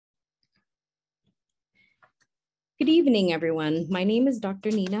Good evening, everyone. My name is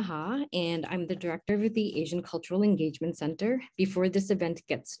Dr. Nina Ha, and I'm the director of the Asian Cultural Engagement Center. Before this event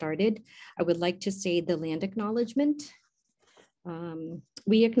gets started, I would like to say the land acknowledgement.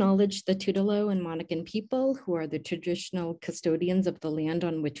 We acknowledge the Tutelo and Monacan people who are the traditional custodians of the land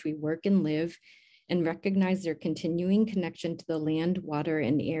on which we work and live, and recognize their continuing connection to the land, water,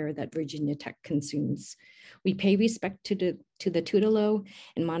 and air that Virginia Tech consumes. We pay respect to the Tutelo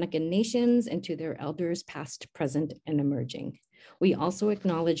and Monacan nations and to their elders past, present, and emerging. We also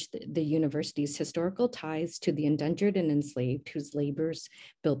acknowledge the university's historical ties to the indentured and enslaved whose labors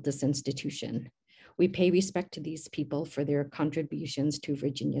built this institution. We pay respect to these people for their contributions to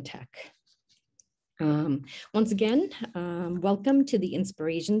Virginia Tech. Once again, welcome to the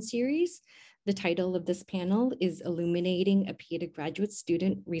Inspiration Series. The title of this panel is Illuminating APIDA Graduate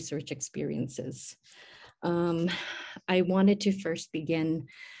Student Research Experiences. I wanted to first begin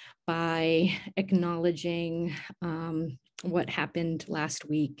by acknowledging what happened last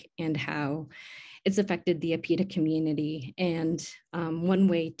week and how it's affected the APIDA community. And one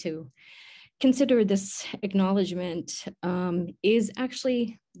way to consider this acknowledgement is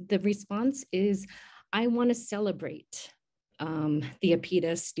actually, the response is, I want to celebrate the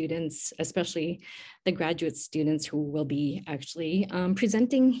APIDA students, especially the graduate students who will be actually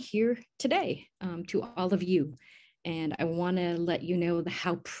presenting here today to all of you. And I want to let you know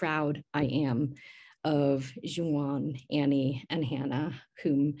how proud I am of Joong Won, Annie, and Hannah,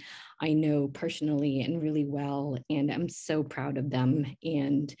 whom I know personally and really well. And I'm so proud of them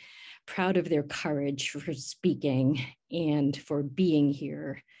and proud of their courage for speaking and for being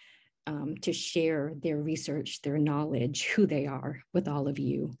here to share their research, their knowledge, who they are with all of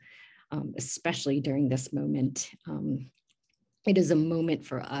you, especially during this moment. It is a moment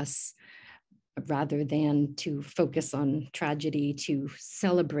for us, rather than to focus on tragedy, to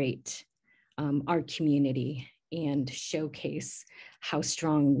celebrate our community and showcase how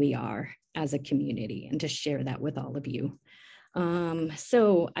strong we are as a community, and to share that with all of you.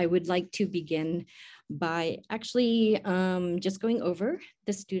 So I would like to begin by actually just going over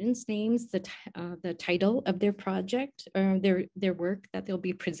the students' names, the title of their project, or their work that they'll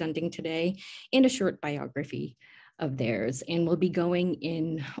be presenting today, and a short biography of theirs. And we'll be going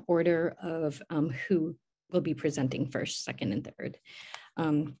in order of who will be presenting first, second, and third.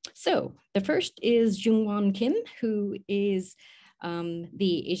 So the first is Joong Won Kim, who is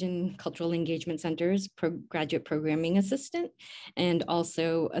the Asian Cultural Engagement Center's graduate programming assistant, and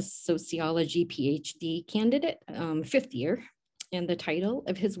also a sociology Ph.D. candidate, fifth year. And the title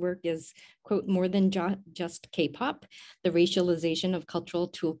of his work is, quote, More Than Just K-Pop, the Racialization of Cultural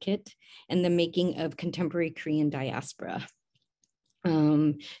Toolkit and the Making of Contemporary Korean Diaspora.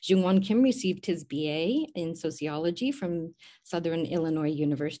 Joong Won Kim received his BA in sociology from Southern Illinois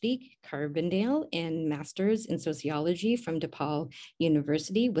University, Carbondale, and master's in sociology from DePaul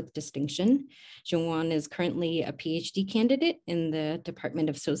University with distinction. Joong Won is currently a PhD candidate in the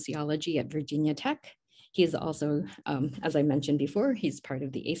Department of Sociology at Virginia Tech. He is also, as I mentioned before, he's part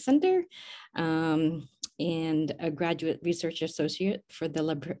of the ACE Center, and a graduate research associate for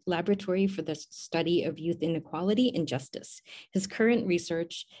the Laboratory for the Study of Youth Inequality and Justice. His current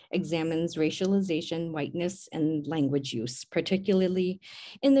research examines racialization, whiteness, and language use, particularly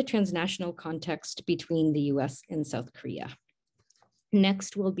in the transnational context between the US and South Korea.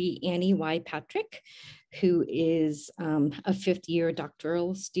 Next will be Annie Y. Patrick, who is a fifth-year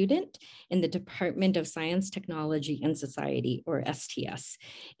doctoral student in the Department of Science, Technology, and Society, or STS.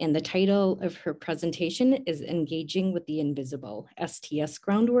 And the title of her presentation is Engaging with the Invisible, STS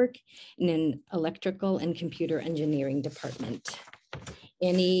Groundwork in an Electrical and Computer Engineering Department.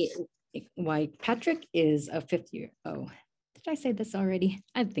 Annie Y. Patrick is a fifth year. Oh, did I say this already?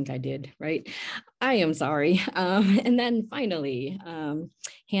 I think I did, right? I am sorry. And then finally,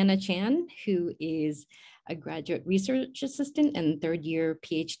 Hannah Chan, who is a graduate research assistant and third year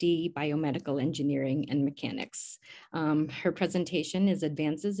PhD Biomedical Engineering and Mechanics. Her presentation is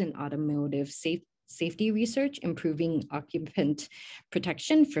Advances in Automotive Safety Research, Improving Occupant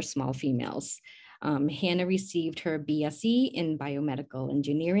Protection for Small Females. Hannah received her BSc in Biomedical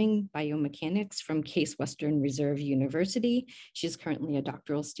Engineering, Biomechanics from Case Western Reserve University. She's currently a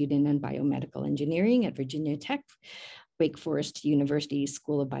doctoral student in Biomedical Engineering at Virginia Tech, Wake Forest University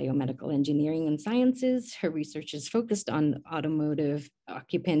School of Biomedical Engineering and Sciences. Her research is focused on automotive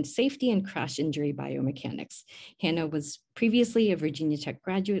occupant safety and crash injury biomechanics. Hannah was previously a Virginia Tech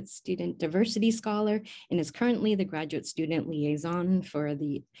graduate student diversity scholar and is currently the graduate student liaison for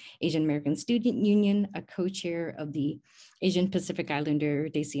the Asian American Student Union, a co-chair of the Asian Pacific Islander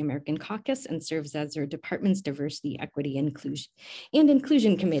Desi American Caucus, and serves as their department's Diversity, Equity,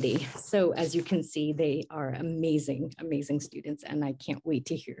 Inclusion Committee. So as you can see, they are amazing, amazing students, and I can't wait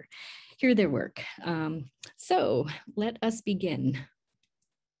to hear their work. So let us begin.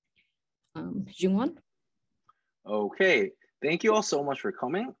 Joong Won? Okay, thank you all so much for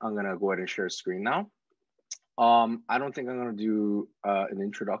coming. I'm gonna go ahead and share screen now. I don't think I'm gonna do an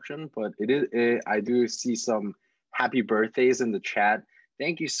introduction, but I do see some happy birthdays in the chat.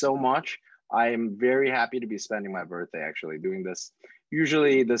 Thank you so much. I am very happy to be spending my birthday actually doing this.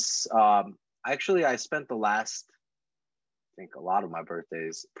 Usually this, actually I spent the last, I think a lot of my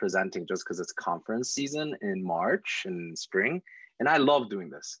birthdays presenting just because it's conference season in March and spring. And I love doing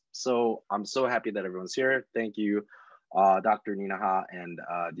this. So I'm so happy that everyone's here. Thank you, Dr. Nina Ha and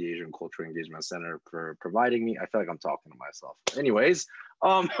the Asian Cultural Engagement Center for providing me. I feel like I'm talking to myself. Anyways,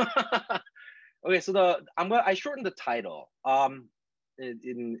 okay, so I shortened the title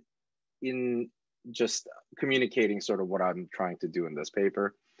in just communicating sort of what I'm trying to do in this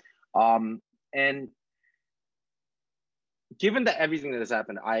paper. And given that everything that has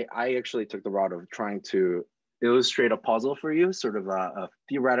happened, I actually took the route of trying to illustrate a puzzle for you, sort of a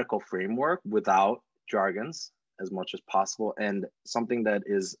theoretical framework without jargons as much as possible, and something that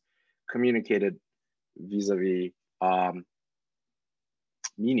is communicated vis-a-vis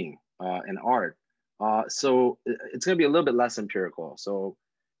meaning and art. So it's gonna be a little bit less empirical. So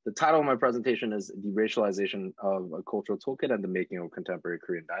the title of my presentation is The Racialization of a Cultural Toolkit and the Making of Contemporary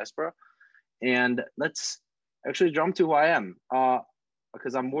Korean Diaspora. And let's actually jump to who I am.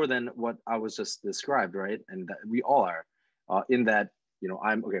 Because I'm more than what I was just described, right? And that we all are, in that, you know,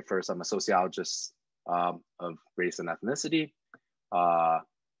 first I'm a sociologist of race and ethnicity.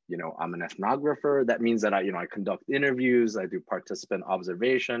 You know, I'm an ethnographer. That means that I conduct interviews, I do participant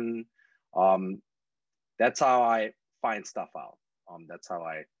observation. That's how I find stuff out.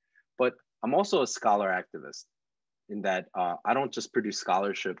 But I'm also a scholar activist in that I don't just produce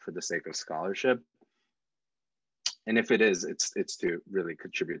scholarship for the sake of scholarship. And if it is, it's to really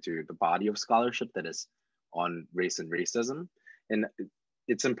contribute to the body of scholarship that is on race and racism. And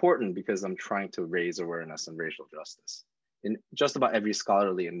it's important because I'm trying to raise awareness on racial justice in just about every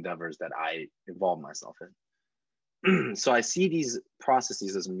scholarly endeavors that I involve myself in. So I see these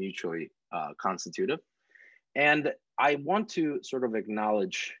processes as mutually constitutive. And I want to sort of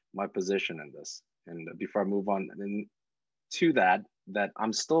acknowledge my position in this. And before I move on to that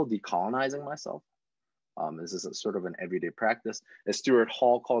I'm still decolonizing myself. This is a sort of an everyday practice. As Stuart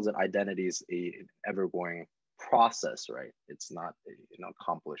Hall calls it, identity is an ever-going process, right? It's not an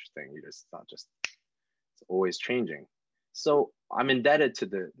accomplished thing. It's not just, it's always changing. So I'm indebted to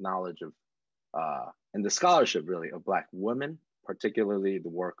the knowledge of, and the scholarship really of Black women, particularly the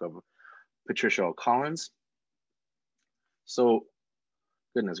work of Patricia O. Collins. So,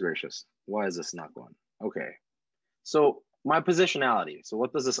 goodness gracious, why is this not going? Okay, so my positionality. So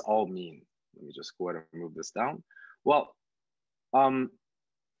what does this all mean? Let me just go ahead and move this down. Well,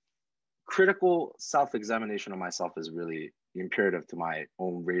 critical self-examination of myself is really imperative to my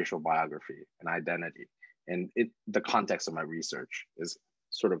own racial biography and identity. And the context of my research is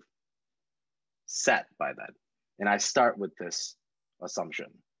sort of set by that. And I start with this assumption,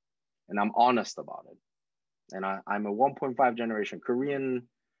 and I'm honest about it. And I'm a 1.5 generation Korean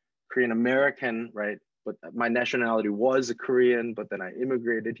American, right? But my nationality was a Korean, but then I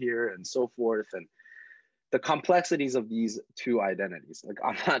immigrated here and so forth. And the complexities of these two identities, like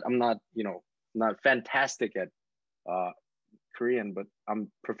I'm not fantastic at Korean, but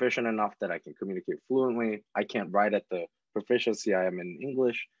I'm proficient enough that I can communicate fluently. I can't write at the proficiency I am in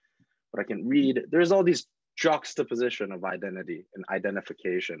English, but I can read. There's all these juxtaposition of identity and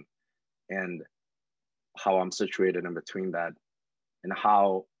identification and how I'm situated in between that and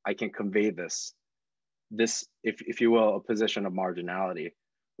how I can convey this, if you will, a position of marginality,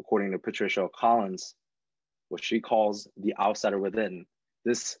 according to Patricia Collins, what she calls the outsider within,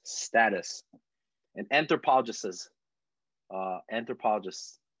 this status. And anthropologists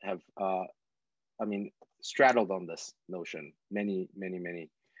have, straddled on this notion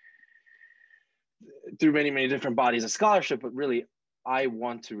through many different bodies of scholarship, but really, I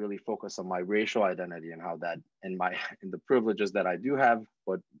want to really focus on my racial identity and how that, and the privileges that I do have,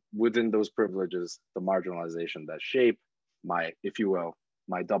 but within those privileges, the marginalization that shape my, if you will,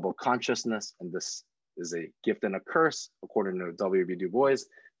 my double consciousness. And this is a gift and a curse, according to W.B. Du Bois.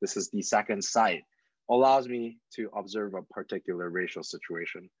 This is the second sight, allows me to observe a particular racial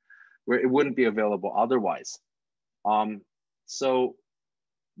situation where it wouldn't be available otherwise. So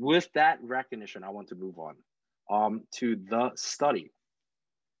with that recognition, I want to move on to the study.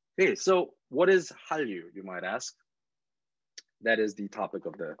 Okay, so what is Hallyu, you might ask? that is the topic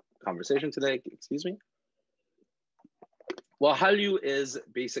of the conversation today. Excuse me. Well, Hallyu is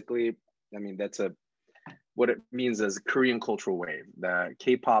basically, I mean, what it means is Korean cultural wave, the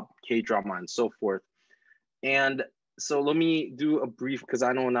K-pop, K-drama, and so forth. And so let me do a brief, because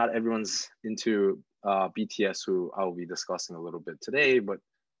I know not everyone's into BTS, who I'll be discussing a little bit today, but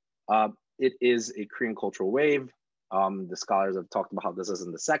it is a Korean cultural wave. The scholars have talked about how this is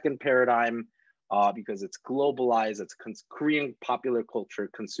in the second paradigm, because it's globalized, it's Korean popular culture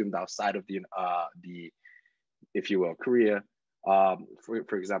consumed outside of the if you will, Korea,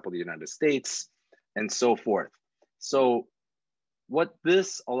 for example, the United States, and so forth. So what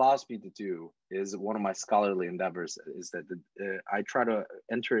this allows me to do is, one of my scholarly endeavors is that I try to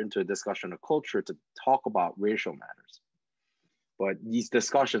enter into a discussion of culture to talk about racial matters. But these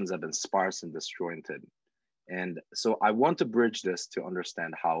discussions have been sparse and disjointed. And so I want to bridge this to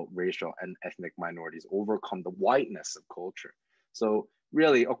understand how racial and ethnic minorities overcome the whiteness of culture. So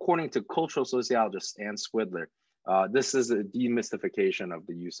really, according to cultural sociologist Ann Swidler, this is a demystification of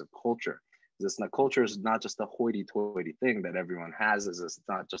the use of culture. Culture is not just a hoity-toity thing that everyone has. It's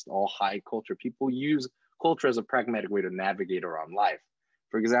not just all high culture. People use culture as a pragmatic way to navigate around life.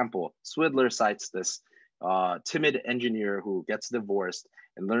 For example, Swidler cites this timid engineer who gets divorced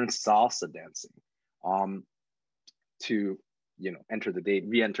and learns salsa dancing to re-enter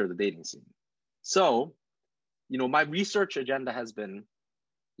the dating scene. So, my research agenda has been,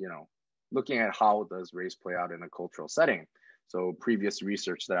 looking at how does race play out in a cultural setting. So previous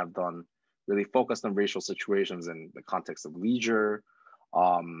research that I've done really focused on racial situations in the context of leisure,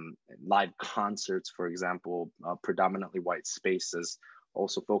 live concerts, for example, predominantly white spaces,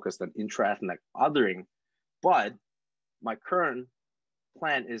 also focused on intra-ethnic othering. But my current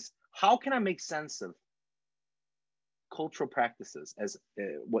plan is, how can I make sense of cultural practices as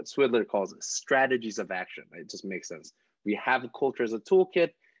what Swidler calls strategies of action? It just makes sense. We have culture as a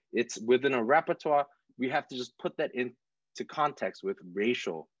toolkit. It's within a repertoire. We have to just put that into context with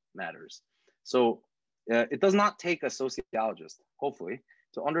racial matters. So it does not take a sociologist, hopefully,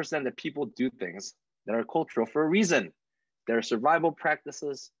 to understand that people do things that are cultural for a reason. There are survival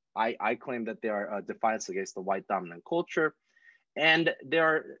practices. I claim that they are a defiance against the white dominant culture. And there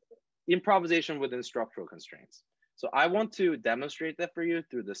are improvisation within structural constraints. So I want to demonstrate that for you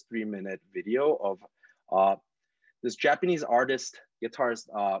through this 3-minute video of this Japanese artist, guitarist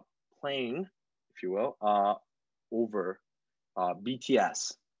playing, if you will, over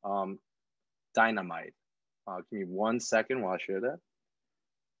BTS, Dynamite. Give me 1 second while I share that.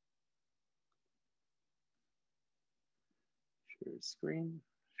 Share screen,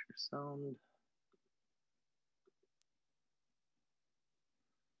 share sound.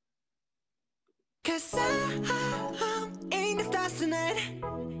 Cause I'm in the stars tonight.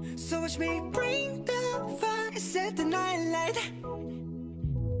 So watch me bring the fire, set the night light.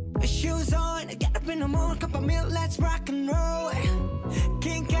 Shoes on, get up in the morning, cup of milk, let's rock and roll.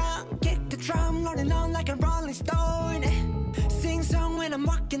 Kink out, kick the drum, rolling on like a rolling stone. Sing song when I'm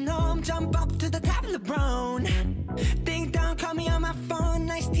walking home, jump up to the top of the brown. Ding dong, call me on my phone,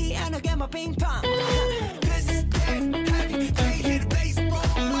 nice tea and I'll get my ping pong. This is dead heavy, they hit baseball,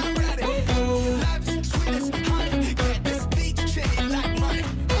 I'm ready. Life's sweet as honey, get this beat shit like money.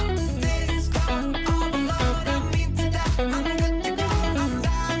 This song all alone, I mean to that, I'm good to go. I'm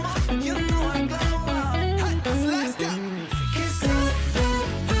down, you know I go on. Hey, let's go. Cause I'm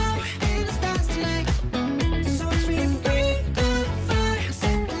in the stars tonight. So watch me bring the fire,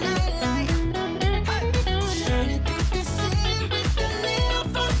 set the night light. Hey, shining through the city with the little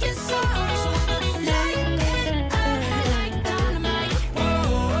funky song. So light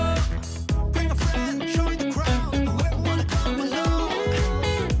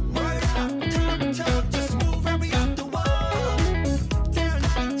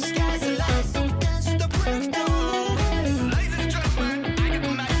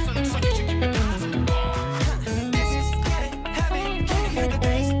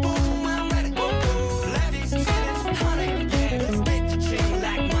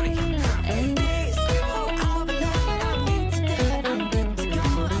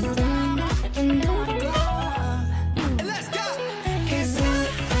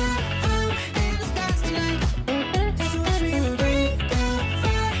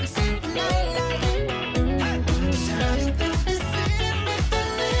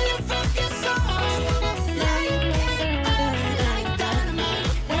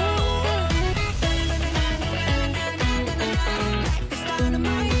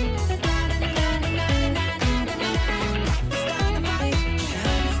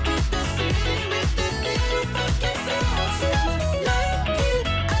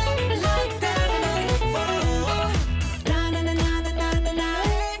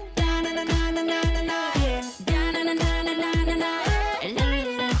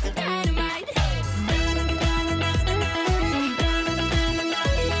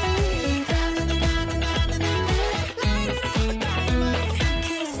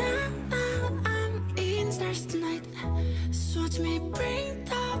bring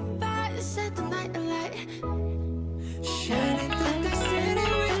the fire, set the night alight. Shining through the city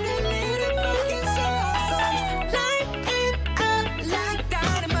with the little fucking sun. Light it up like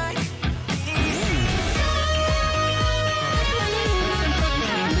dynamite. Set the night alight.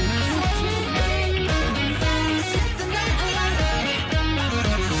 Shining through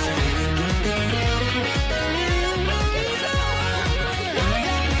the city with the little fucking sun.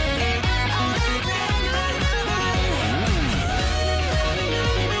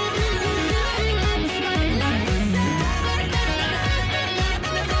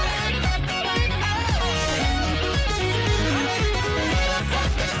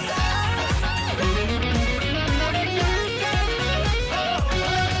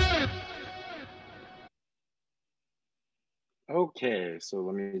 Okay, so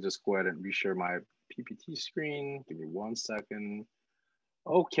let me just go ahead and reshare my PPT screen. Give me 1 second.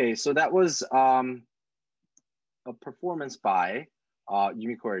 Okay, so that was a performance by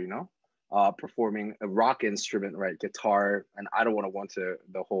Yumi performing a rock instrument, right? Guitar, and I don't want to go into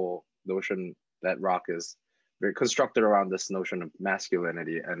the whole notion that rock is very constructed around this notion of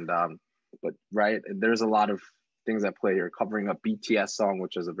masculinity, and but right, there's a lot of things at play here, covering a BTS song,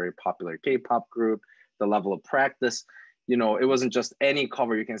 which is a very popular K-pop group, the level of practice. You know, it wasn't just any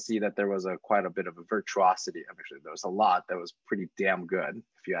cover. You can see that there was quite a bit of a virtuosity. Actually, there was a lot that was pretty damn good,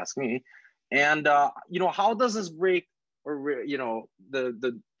 if you ask me. And you know, how does this break, or you know,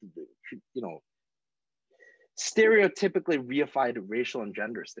 the you know, stereotypically reified racial and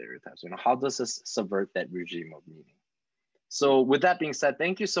gender stereotypes? You know, how does this subvert that regime of meaning? So with that being said,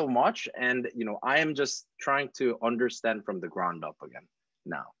 thank you so much. And you know, I am just trying to understand from the ground up again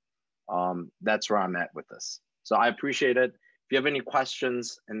now. That's where I'm at with this. So I appreciate it. If you have any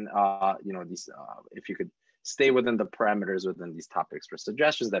questions, and you know, these, if you could stay within the parameters within these topics for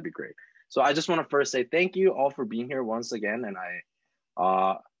suggestions, that'd be great. So I just want to first say thank you all for being here once again, and I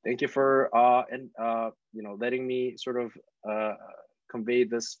thank you for you know, letting me sort of convey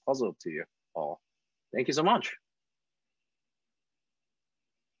this puzzle to you all. Thank you so much.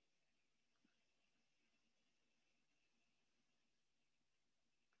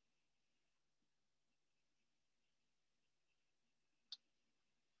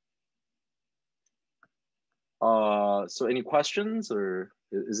 So any questions, or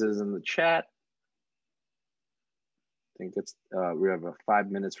is this in the chat? I think it's we have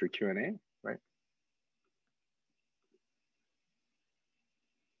 5 minutes for Q&A, right?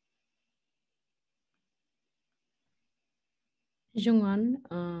 Joong Won,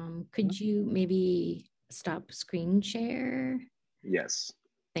 could you maybe stop screen share? Yes.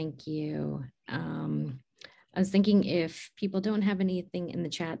 Thank you. I was thinking, if people don't have anything in the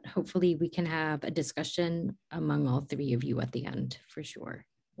chat, hopefully we can have a discussion among all three of you at the end, for sure.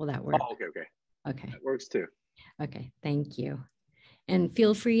 Will that work? Oh, okay, okay. Okay. That works too. Okay, thank you. And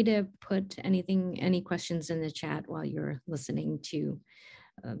feel free to put any questions in the chat while you're listening to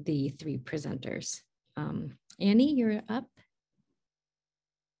the three presenters. Annie, you're up.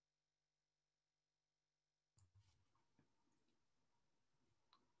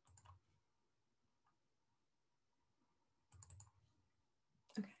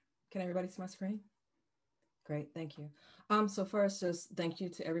 Can everybody see my screen? Great, thank you. So first, just thank you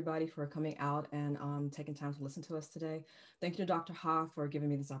to everybody for coming out and taking time to listen to us today. Thank you to Dr. Ha for giving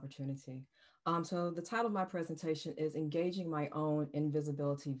me this opportunity. So the title of my presentation is Engaging My Own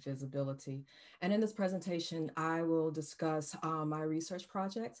Invisibility Visibility. And in this presentation, I will discuss my research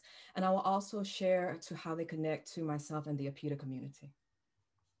projects, and I will also share to how they connect to myself and the APIDA community.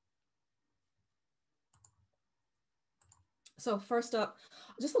 So first up,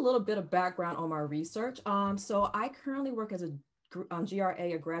 just a little bit of background on my research. So I currently work as a GRA,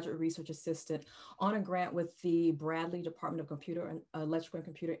 a graduate research assistant, on a grant with the Bradley Department of Electrical and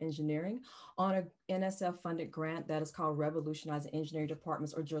Computer Engineering on a NSF funded grant that is called Revolutionizing Engineering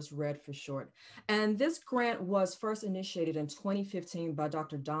Departments, or just RED for short. And this grant was first initiated in 2015 by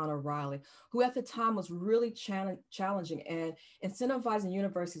Dr. Donna Riley, who at the time was really challenging and incentivizing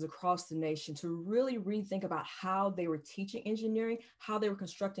universities across the nation to really rethink about how they were teaching engineering, how they were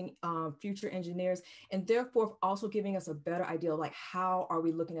constructing future engineers, and therefore also giving us a better idea of like, how are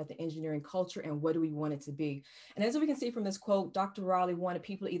we looking at the engineering culture and what do we want it to be? And as we can see from this quote, Dr. Riley wanted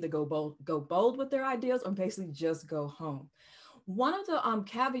people to either go bold with their ideas or basically just go home. One of the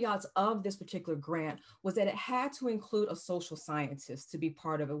caveats of this particular grant was that it had to include a social scientist to be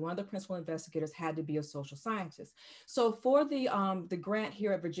part of it. One of the principal investigators had to be a social scientist. So for the grant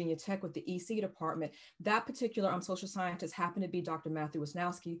here at Virginia Tech with the EC department, that particular social scientist happened to be Dr. Matthew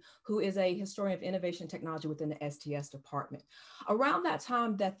Wisnowski, who is a historian of innovation and technology within the STS department. Around that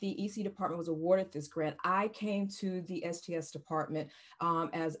time that the EC department was awarded this grant, I came to the STS department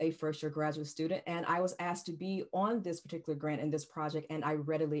as a first-year graduate student, and I was asked to be on this particular grant in this project, and I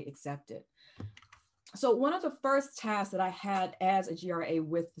readily accepted. So one of the first tasks that I had as a GRA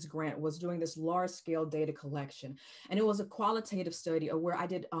with this grant was doing this large-scale data collection. And it was a qualitative study where I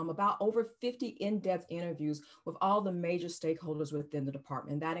did about over 50 in-depth interviews with all the major stakeholders within the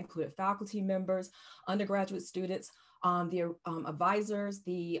department. And that included faculty members, undergraduate students, the advisors,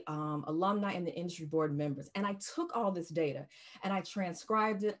 the alumni, and the industry board members. And I took all this data and I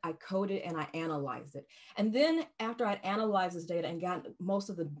transcribed it, I coded it, and I analyzed it. And then after I'd analyzed this data and got most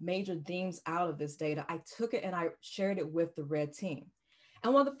of the major themes out of this data, I took it and I shared it with the red team.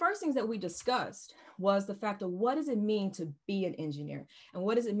 And one of the first things that we discussed was the fact of what does it mean to be an engineer? And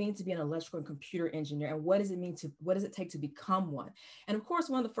what does it mean to be an electrical and computer engineer? And what does it take to become one? And of course,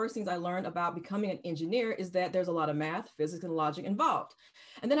 one of the first things I learned about becoming an engineer is that there's a lot of math, physics, and logic involved.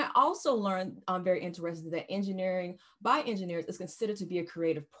 And then I also learned, very interesting, that engineering by engineers is considered to be a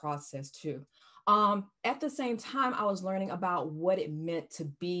creative process too. At the same time, I was learning about what it meant to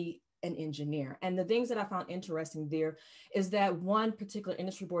be an engineer. And the things that I found interesting there is that one particular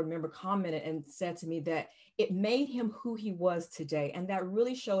industry board member commented and said to me that it made him who he was today. And that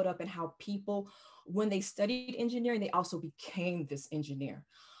really showed up in how people, when they studied engineering, they also became this engineer.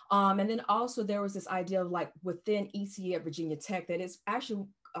 And then also there was this idea of like within ECE at Virginia Tech that it's actually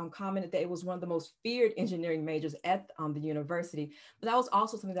commented that it was one of the most feared engineering majors at the university, but that was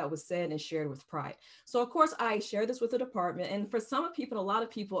also something that was said and shared with pride. So of course I shared this with the department, and for some people, a lot of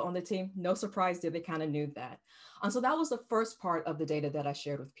people on the team, no surprise there, they kind of knew that. So that was the first part of the data that I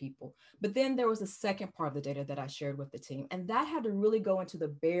shared with people. But then there was a second part of the data that I shared with the team, and that had to really go into the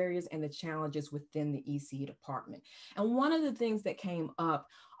barriers and the challenges within the ECE department. And one of the things that came up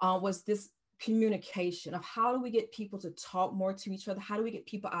was this communication of how do we get people to talk more to each other? How do we get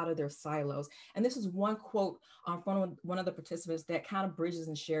people out of their silos? And this is one quote from one of the participants that kind of bridges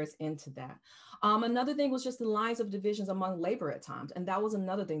and shares into that. Another thing was just the lines of divisions among labor at times. And that was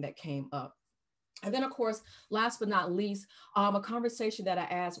another thing that came up. And then, of course, last but not least, a conversation that I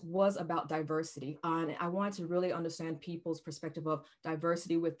asked was about diversity. And I wanted to really understand people's perspective of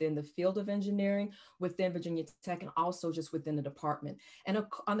diversity within the field of engineering, within Virginia Tech, and also just within the department. And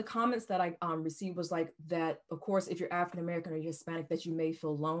on the comments that I received was like that, of course, if you're African-American or you're Hispanic, that you may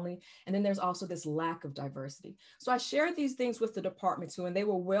feel lonely. And then there's also this lack of diversity. So I shared these things with the department too, and they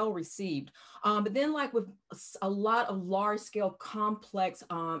were well received. But then like with a lot of large scale complex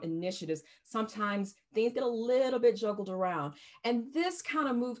initiatives, sometimes things get a little bit juggled around. And this kind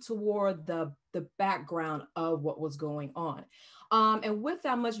of moved toward the background of what was going on. And with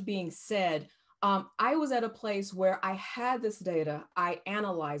that much being said, I was at a place where I had this data, I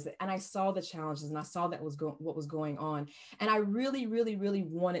analyzed it, and I saw the challenges, and I saw that what was going on. And I really, really, really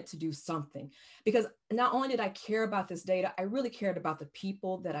wanted to do something, because not only did I care about this data, I really cared about the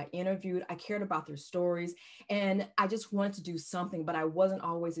people that I interviewed. I cared about their stories, and I just wanted to do something, but I wasn't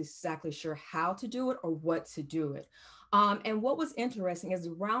always exactly sure how to do it or what to do it. And what was interesting is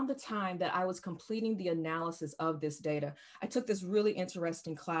around the time that I was completing the analysis of this data, I took this really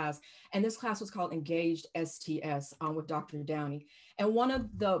interesting class, and this class was called Engaged STS with Dr. Downey. And one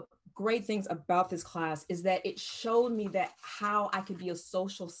of the great things about this class is that it showed me that how I could be a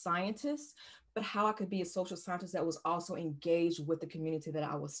social scientist, but how I could be a social scientist that was also engaged with the community that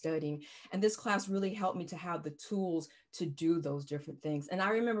I was studying. And this class really helped me to have the tools to do those different things. And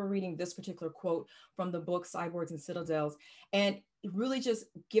I remember reading this particular quote from the book Cyborgs and Citadels, and really just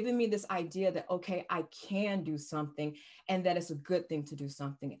giving me this idea that, okay, I can do something, and that it's a good thing to do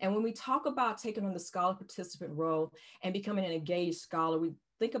something. And when we talk about taking on the scholar participant role and becoming an engaged scholar, we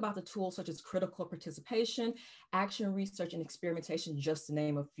think about the tools such as critical participation, action research, and experimentation, just to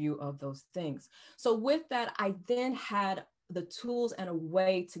name a few of those things. So with that, I then had the tools and a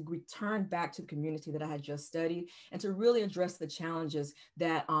way to return back to the community that I had just studied and to really address the challenges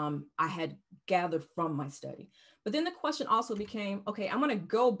that I had gathered from my study. But then the question also became, okay, I'm gonna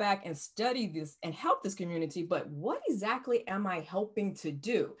go back and study this and help this community, but what exactly am I helping to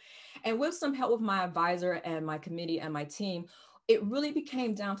do? And with some help with my advisor and my committee and my team, it really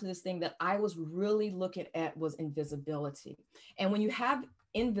became down to this thing that I was really looking at was invisibility. And when you have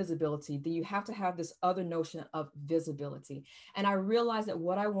invisibility, then you have to have this other notion of visibility. And I realized that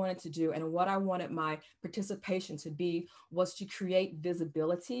what I wanted to do and what I wanted my participation to be was to create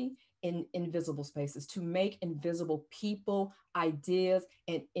visibility in invisible spaces, to make invisible people, ideas,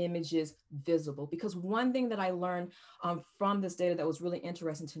 and images visible. Because one thing that I learned from this data that was really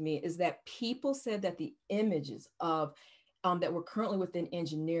interesting to me is that people said that the images of that were currently within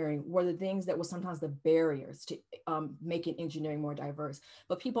engineering were the things that were sometimes the barriers to making engineering more diverse.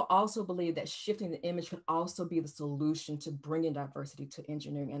 But people also believe that shifting the image could also be the solution to bringing diversity to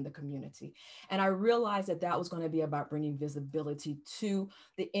engineering and the community. And I realized that that was going to be about bringing visibility to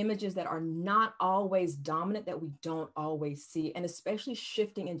the images that are not always dominant, that we don't always see, and especially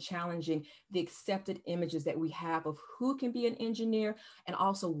shifting and challenging the accepted images that we have of who can be an engineer and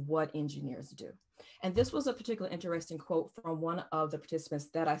also what engineers do. And this was a particularly interesting quote from one of the participants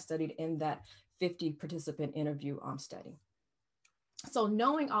that I studied in that 50 participant interview study. So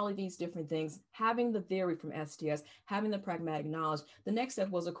knowing all of these different things, having the theory from STS, having the pragmatic knowledge, the next step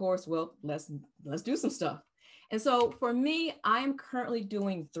was, of course, well, let's do some stuff. And so for me, I am currently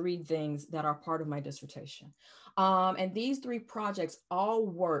doing 3 things that are part of my dissertation. And these 3 projects all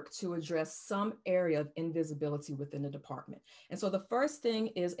work to address some area of invisibility within the department. And so the first thing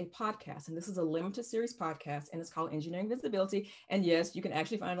is a podcast, and this is a limited series podcast, and it's called Engineering Visibility. And yes, you can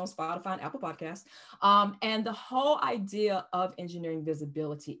actually find it on Spotify and Apple Podcasts. And the whole idea of Engineering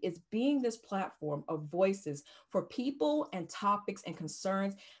Visibility is being this platform of voices for people and topics and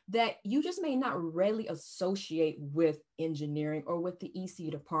concerns that you just may not readily associate with engineering or with the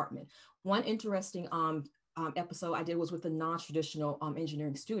EC department. One interesting episode I did was with a non-traditional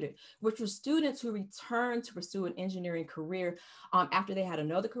engineering student, which were students who returned to pursue an engineering career after they had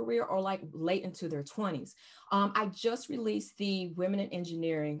another career or like late into their 20s. I just released the Women in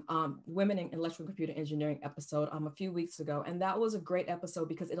Engineering, Women in Electrical and Computer Engineering episode a few weeks ago. And that was a great episode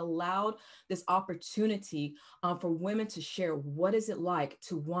because it allowed this opportunity for women to share what is it like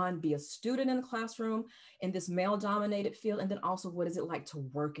to, one, be a student in the classroom in this male-dominated field, and then also what is it like to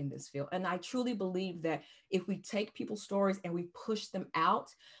work in this field. And I truly believe that if we take people's stories and we push them out,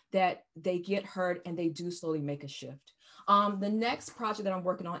 that they get heard and they do slowly make a shift. The next project that I'm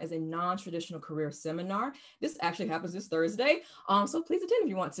working on is a non-traditional career seminar. This actually happens this Thursday, so please attend if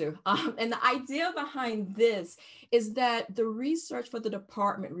you want to. And the idea behind this is that the research for the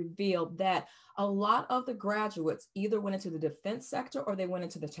department revealed that a lot of the graduates either went into the defense sector or they went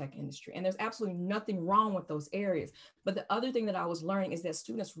into the tech industry. And there's absolutely nothing wrong with those areas. But the other thing that I was learning is that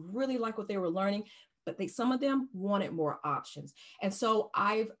students really like what they were learning, but some of them wanted more options. And so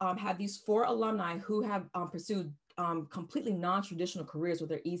I've had these 4 alumni who have pursued completely non-traditional careers with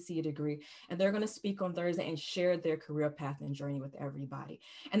their EC degree, and they're going to speak on Thursday and share their career path and journey with everybody.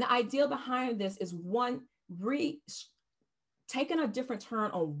 And the idea behind this is, one, taking a different turn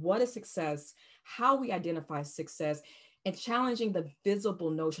on what is success, how we identify success, and challenging the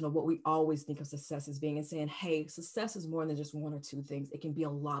visible notion of what we always think of success as being, and saying, hey, success is more than just 1 or 2 things. It can be a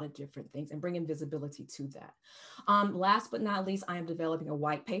lot of different things, and bringing visibility to that. Last but not least, I am developing a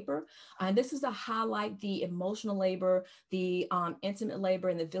white paper. And this is to highlight the emotional labor, the intimate labor,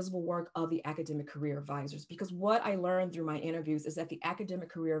 and the visible work of the academic career advisors. Because what I learned through my interviews is that the academic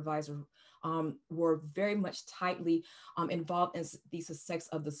career advisors were very much tightly involved in the success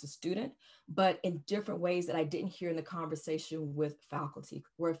of the student, but in different ways that I didn't hear in the conversation with faculty,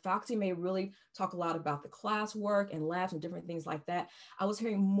 where faculty may really talk a lot about the classwork and labs and different things like that. I was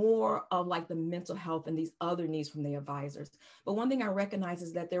hearing more of like the mental health and these other needs from the advisors. But one thing I recognize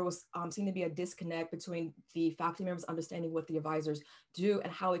is that there was seemed to be a disconnect between the faculty members understanding what the advisors do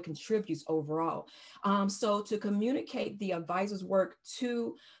and how it contributes overall. So to communicate the advisors' work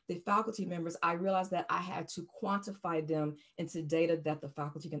to the faculty members, I realized that I had to quantify them into data that the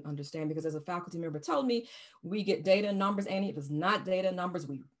faculty can understand, because as a faculty member told me, we get data and numbers, and if it's not data and numbers,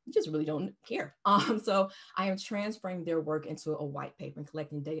 we just really don't care. So I am transferring their work into a white paper and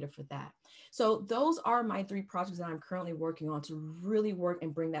collecting data for that. So those are my 3 projects that I'm currently working on to really work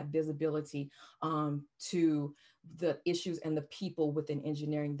and bring that visibility to the issues and the people within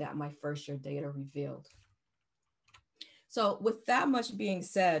engineering that my first year data revealed. So with that much being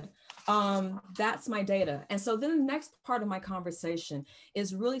said, that's my data. And so then the next part of my conversation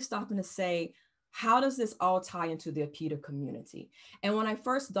is really stopping to say, how does this all tie into the APIDA community? And when I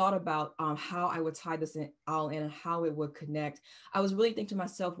first thought about how I would tie this all in and how it would connect, I was really thinking to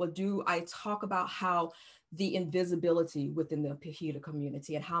myself, well, do I talk about how the invisibility within the APIDA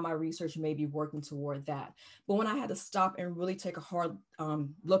community and how my research may be working toward that? But when I had to stop and really take a hard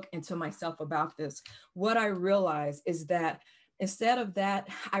look into myself about this, what I realized is that instead of that,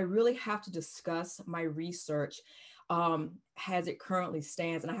 I really have to discuss my research as it currently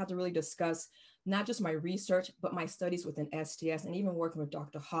stands. And I have to really discuss not just my research, but my studies within STS and even working with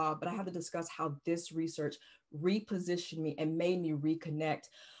Dr. Ha, but I have to discuss how this research repositioned me and made me reconnect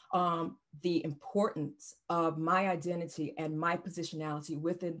the importance of my identity and my positionality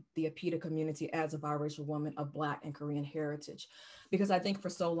within the APIDA community as a biracial woman of Black and Korean heritage. Because I think for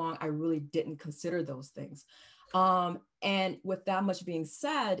so long, I really didn't consider those things. And with that much being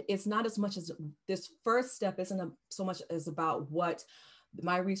said, it's not as much as this first step isn't so much as about what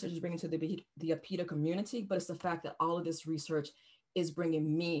my research is bringing to the APIDA community, but it's the fact that all of this research is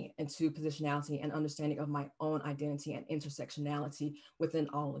bringing me into positionality and understanding of my own identity and intersectionality within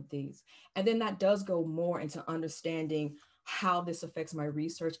all of these. And then that does go more into understanding how this affects my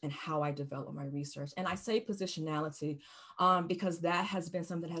research and how I develop my research. And I say positionality because that has been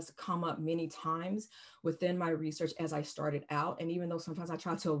something that has come up many times within my research as I started out. And even though sometimes I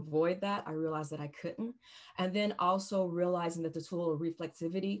tried to avoid that, I realized that I couldn't. And then also realizing that the tool of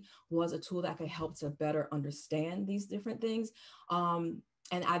reflexivity was a tool that could help to better understand these different things.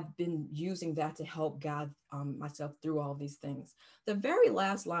 And I've been using that to help guide myself through all these things. The very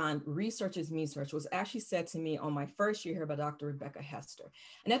last line, research is me search, was actually said to me on my first year here by Dr. Rebecca Hester.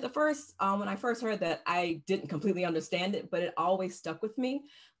 And at the first, when I first heard that, I didn't completely understand it, but it always stuck with me.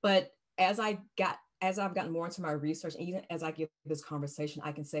 But as I've gotten more into my research, and even as I give this conversation,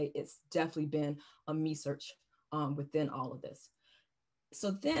 I can say it's definitely been a me search within all of this.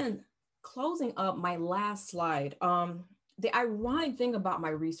 So then closing up my last slide, the ironic thing about my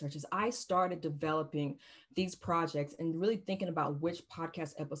research is I started developing these projects and really thinking about which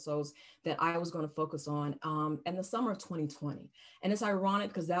podcast episodes that I was going to focus on in the summer of 2020. And it's ironic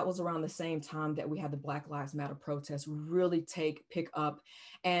because that was around the same time that we had the Black Lives Matter protests really pick up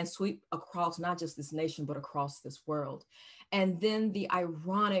and sweep across not just this nation, but across this world. And then the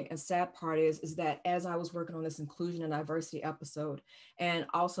ironic and sad part is that as I was working on this inclusion and diversity episode, and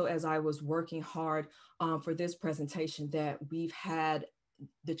also as I was working hard for this presentation, that we've had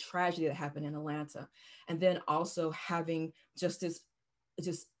the tragedy that happened in Atlanta, and then also having just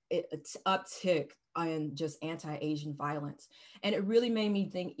uptick in just anti-Asian violence. And it really made me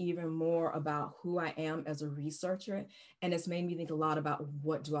think even more about who I am as a researcher. And it's made me think a lot about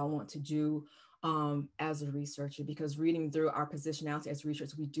what do I want to do as a researcher, because reading through our positionality as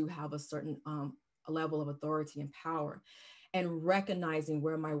researchers, we do have a certain level of authority and power. And recognizing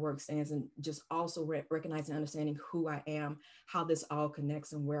where my work stands, and just also recognizing and understanding who I am, how this all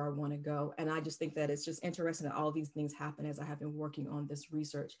connects and where I want to go. And I just think that it's just interesting that all these things happen as I have been working on this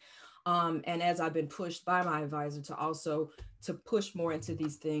research. And as I've been pushed by my advisor to push more into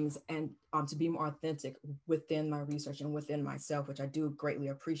these things and to be more authentic within my research and within myself, which I do greatly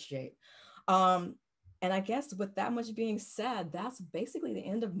appreciate. And I guess with that much being said, that's basically the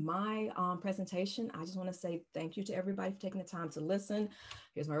end of my presentation. I just want to say thank you to everybody for taking the time to listen.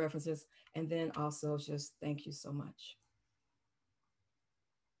 Here's my references. And then also just thank you so much.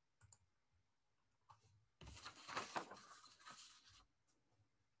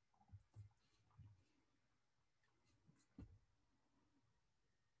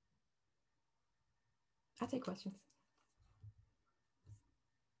 I'll take questions.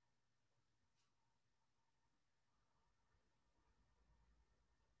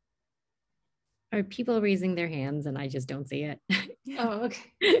 Are people raising their hands and I just don't see it? Oh,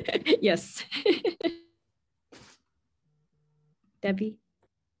 okay. Yes. Debbie?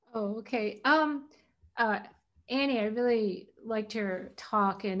 Oh, okay. Annie, I really liked your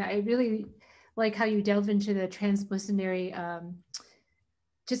talk, and I really like how you delve into the transdisciplinary,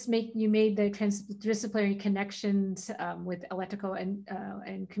 you made the transdisciplinary connections with electrical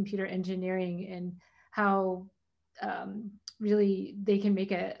and computer engineering, and how really they can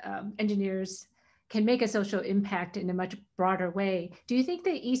make engineers can make a social impact in a much broader way. Do you think the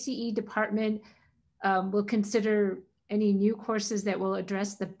ECE department will consider any new courses that will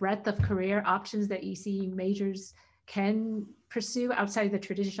address the breadth of career options that ECE majors can pursue outside the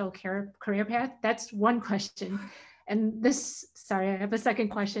traditional career path? That's one question. And sorry, I have a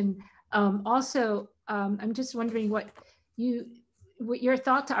second question. I'm just wondering what your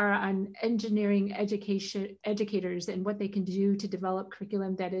thoughts are on engineering educators and what they can do to develop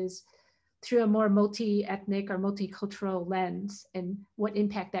curriculum that is through a more multi-ethnic or multicultural lens, and what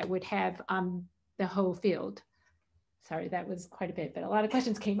impact that would have on the whole field. Sorry, that was quite a bit, but a lot of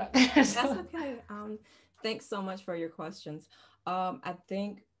questions came up. That's okay. Thanks so much for your questions. I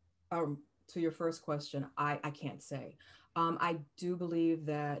think to your first question, I can't say. I do believe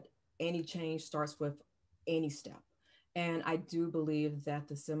that any change starts with any step. And I do believe that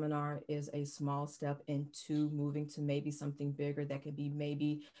the seminar is a small step into moving to maybe something bigger that could be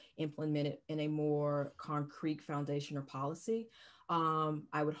maybe implemented in a more concrete foundation or policy.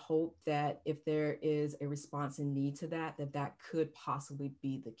 I would hope that if there is a response and need to that, that could possibly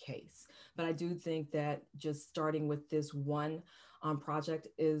be the case. But I do think that just starting with this one project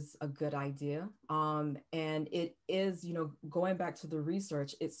is a good idea. And it is, you know, going back to the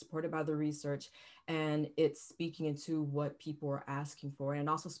research, it's supported by the research, and it's speaking into what people are asking for. And it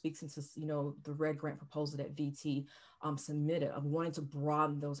also speaks into, you know, the red grant proposal that VT submitted of wanting to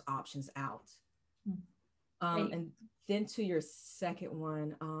broaden those options out. And then to your second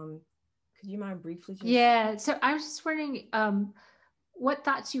one, could you mind briefly just... Yeah, so I was just wondering what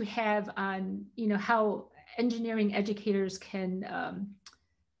thoughts you have on, you know, how engineering educators can,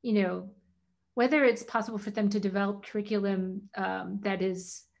 you know, whether it's possible for them to develop curriculum that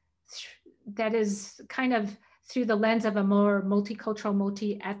is kind of through the lens of a more multicultural,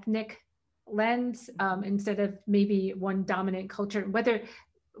 multi-ethnic lens instead of maybe one dominant culture, whether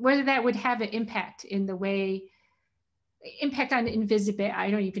that would have an impact in the way, impact on invisibility.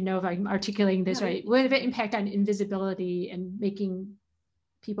 I don't even know if I'm articulating this right. Would have an impact on invisibility and making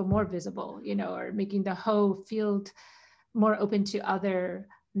people more visible, you know, or making the whole field more open to other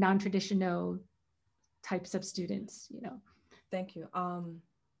non-traditional types of students, you know? Thank you.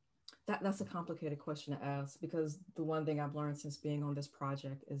 That's a complicated question to ask, because the one thing I've learned since being on this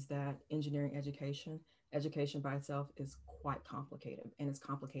project is that engineering education by itself is quite complicated, and it's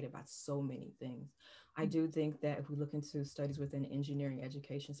complicated by so many things. I do think that if we look into studies within engineering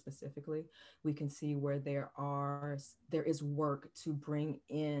education specifically, we can see where there is work to bring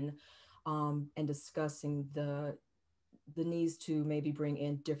in and discussing the needs to maybe bring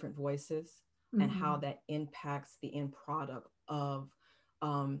in different voices and how that impacts the end product of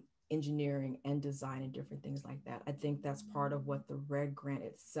engineering and design and different things like that. I think that's part of what the RED grant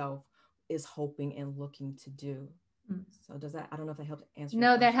itself is hoping and looking to do. So does that, I don't know if that helps answer.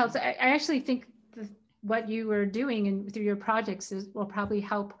 No, that helps. I actually think what you were doing and through your projects will probably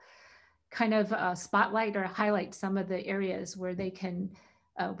help kind of spotlight or highlight some of the areas where they can,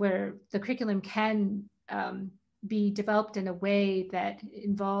 where the curriculum can be developed in a way that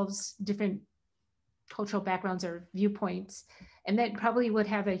involves different cultural backgrounds or viewpoints. And that probably would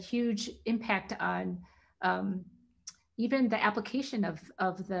have a huge impact on even the application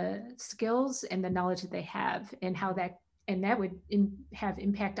of the skills and the knowledge that they have, and how that would have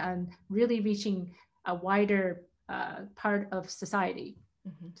impact on really reaching a wider part of society.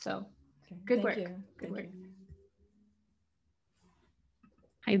 So good work. Good work.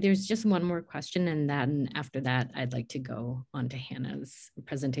 Hi, there's just one more question, and then after that, I'd like to go on to Hannah's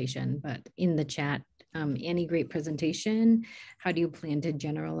presentation. But in the chat, Annie, great presentation. How do you plan to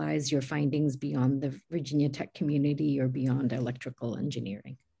generalize your findings beyond the Virginia Tech community or beyond electrical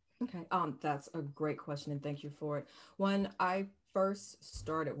engineering? Okay, that's a great question, and thank you for it. When I first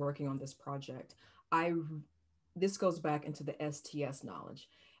started working on this project, this goes back into the STS knowledge.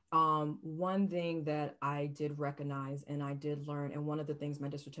 One thing that I did recognize and I did learn, and one of the things my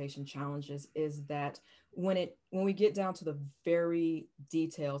dissertation challenges, is that when we get down to the very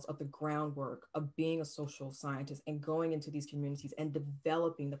details of the groundwork of being a social scientist and going into these communities and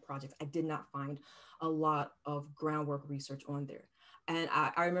developing the projects, I did not find a lot of groundwork research on there. And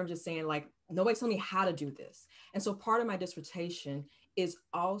I remember just saying, like, nobody told me how to do this. And so part of my dissertation is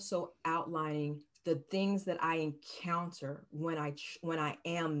also outlining the things that I encounter when I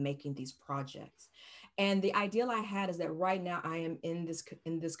am making these projects. And the ideal I had is that right now I am in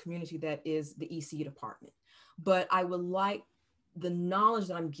this community that is the ECU department, but I would like the knowledge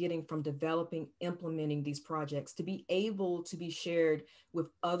that I'm getting from developing, implementing these projects to be able to be shared with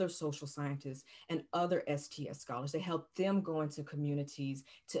other social scientists and other STS scholars to help them go into communities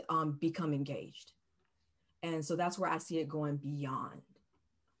to become engaged. And so that's where I see it going beyond.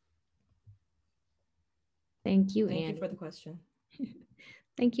 Thank you, Annie. Thank you for the question.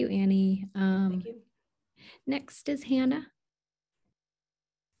 Thank you, Annie. Thank you. Next is Hannah.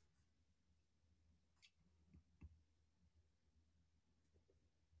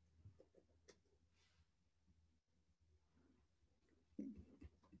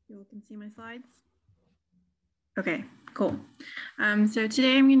 You all can see my slides? Okay, cool. So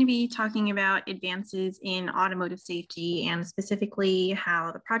today I'm going to be talking about advances in automotive safety, and specifically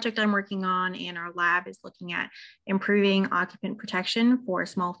how the project I'm working on and our lab is looking at improving occupant protection for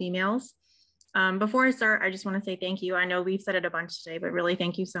small females. Before I start, I just want to say thank you. I know we've said it a bunch today, but really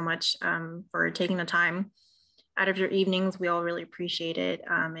thank you so much for taking the time out of your evenings. We all really appreciate it,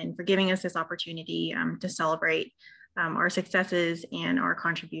 and for giving us this opportunity to celebrate our successes and our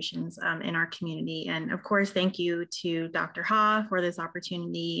contributions in our community. And of course, thank you to Dr. Ha for this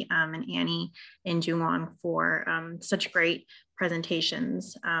opportunity, and Annie and Joong Won for such great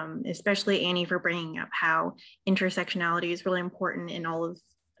presentations, especially Annie for bringing up how intersectionality is really important in all of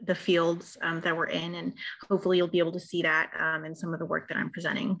the fields that we're in, and hopefully you'll be able to see that in some of the work that I'm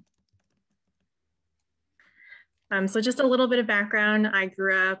presenting. So just a little bit of background. I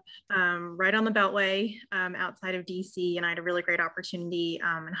grew up right on the Beltway outside of DC, and I had a really great opportunity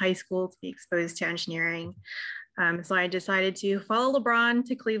in high school to be exposed to engineering. So I decided to follow LeBron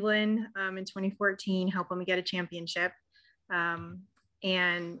to Cleveland in 2014, help him get a championship.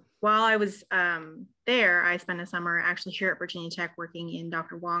 And while I was there, I spent a summer actually here at Virginia Tech working in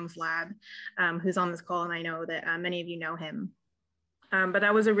Dr. Wong's lab, who's on this call, and I know that many of you know him. But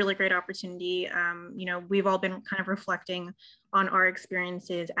that was a really great opportunity. You know, we've all been kind of reflecting on our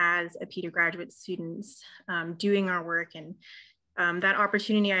experiences as APIDA graduate students doing our work, and that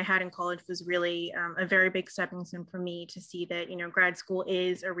opportunity I had in college was really a very big stepping stone for me to see that, you know, grad school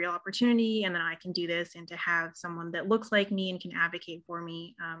is a real opportunity and that I can do this, and to have someone that looks like me and can advocate for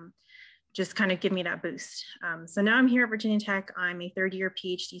me just kind of give me that boost. So now I'm here at Virginia Tech. I'm a third-year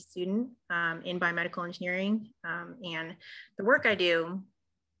Ph.D. student in biomedical engineering, and the work I do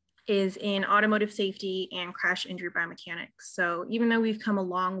is in automotive safety and crash injury biomechanics. So even though we've come a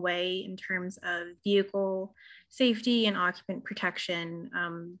long way in terms of vehicle safety and occupant protection,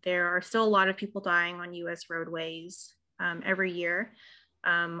 there are still a lot of people dying on US roadways every year.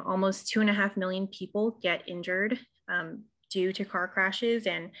 Almost 2.5 million people get injured due to car crashes.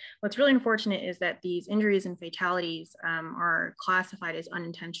 And what's really unfortunate is that these injuries and fatalities are classified as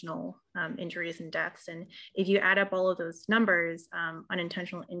unintentional injuries and deaths. And if you add up all of those numbers,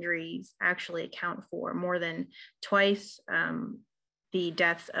 unintentional injuries actually account for more than twice the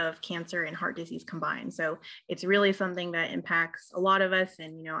deaths of cancer and heart disease combined. So it's really something that impacts a lot of us.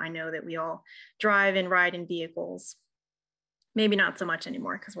 And, you know, I know that we all drive and ride in vehicles, maybe not so much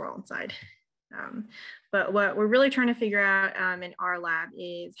anymore because we're all inside. But what we're really trying to figure out in our lab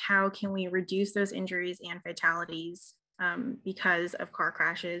is how can we reduce those injuries and fatalities because of car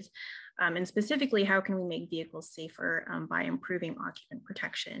crashes, and specifically how can we make vehicles safer by improving occupant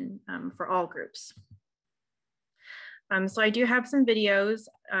protection for all groups. So I do have some videos.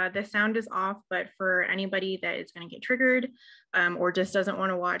 The sound is off, but for anybody that is going to get triggered or just doesn't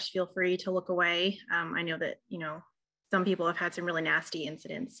want to watch, feel free to look away. I know that, you know, some people have had some really nasty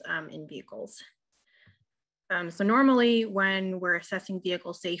incidents in vehicles. So normally when we're assessing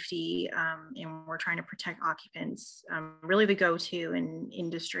vehicle safety and we're trying to protect occupants, really the go-to in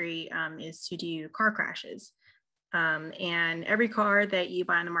industry is to do car crashes. And every car that you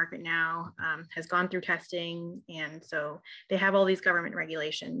buy on the market now has gone through testing. And so they have all these government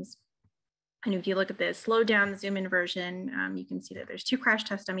regulations. And if you look at this slow down, zoom in version, you can see that there's 2 crash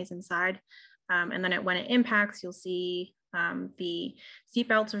test dummies inside. And then when it impacts, you'll see the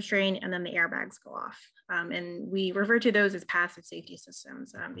seatbelts are strained and then the airbags go off. And we refer to those as passive safety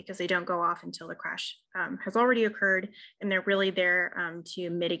systems because they don't go off until the crash has already occurred, and they're really there to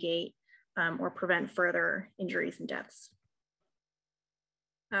mitigate or prevent further injuries and deaths.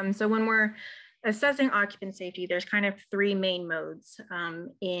 So when we're assessing occupant safety, there's kind of 3 main modes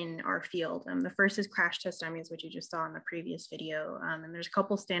in our field. The first is crash test dummies, which you just saw in the previous video. And there's a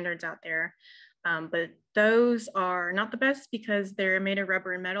couple standards out there, but those are not the best because they're made of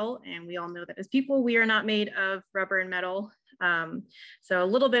rubber and metal. And we all know that as people, we are not made of rubber and metal. So a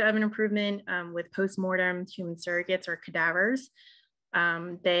little bit of an improvement with post-mortem human surrogates or cadavers.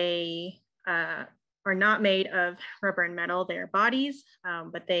 They are not made of rubber and metal. They are bodies,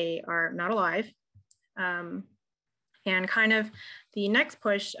 but they are not alive. And kind of the next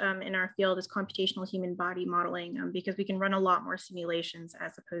push in our field is computational human body modeling because we can run a lot more simulations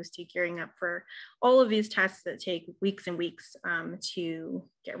as opposed to gearing up for all of these tests that take weeks and weeks to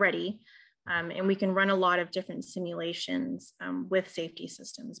get ready. And we can run a lot of different simulations with safety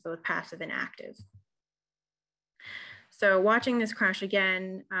systems, both passive and active. So watching this crash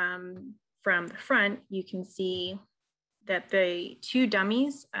again, from the front, you can see that the 2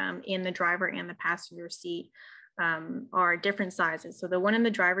 dummies in the driver and the passenger seat are different sizes. So the one in the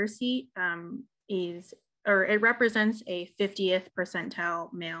driver's seat it represents a 50th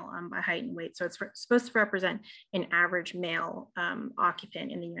percentile male by height and weight. So it's supposed to represent an average male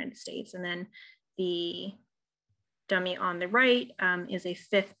occupant in the United States. And then the dummy on the right is a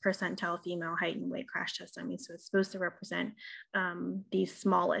 5th percentile female height and weight crash test dummy. So it's supposed to represent the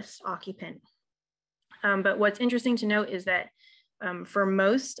smallest occupant. But what's interesting to note is that for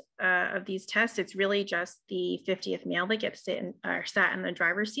most of these tests, it's really just the 50th male that gets sat in the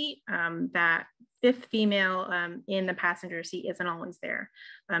driver's seat that fifth female in the passenger seat isn't always there.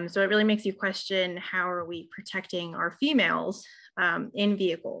 So it really makes you question, how are we protecting our females in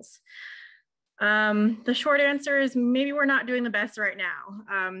vehicles? The short answer is maybe we're not doing the best right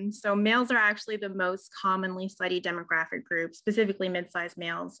now. So males are actually the most commonly studied demographic group, specifically mid-sized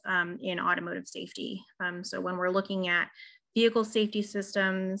males in automotive safety. So when we're looking at vehicle safety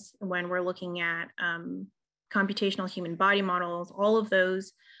systems, when we're looking at computational human body models, all of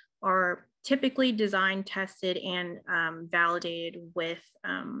those are typically designed, tested, and validated with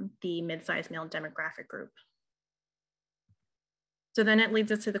the mid-sized male demographic group. So then it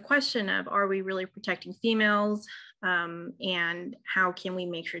leads us to the question of, are we really protecting females, and how can we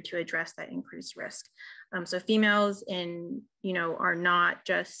make sure to address that increased risk? So females are not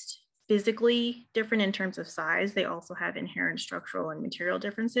just physically different in terms of size, they also have inherent structural and material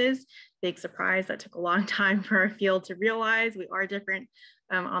differences. Big surprise, that took a long time for our field to realize we are different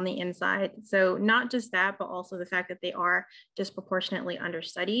on the inside. So not just that, but also the fact that they are disproportionately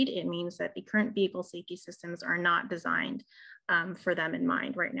understudied. It means that the current vehicle safety systems are not designed for them in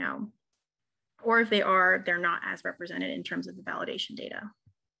mind right now. Or if they are, they're not as represented in terms of the validation data.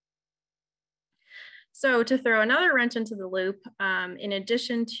 So to throw another wrench into the loop, in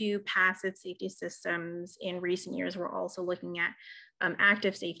addition to passive safety systems, in recent years, we're also looking at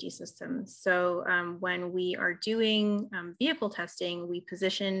active safety systems. So when we are doing vehicle testing, we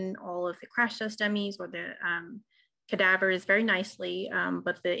position all of the crash test dummies or the cadavers very nicely.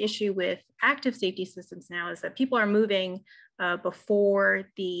 But the issue with active safety systems now is that people are moving before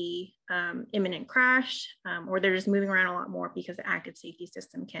the imminent crash, or they're just moving around a lot more because the active safety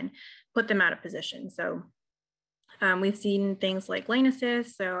system can put them out of position. So we've seen things like lane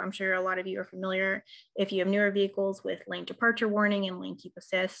assist. So I'm sure a lot of you are familiar, if you have newer vehicles, with lane departure warning and lane keep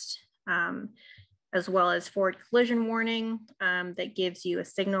assist, as well as forward collision warning that gives you a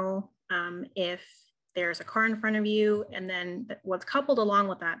signal if there's a car in front of you. And then what's coupled along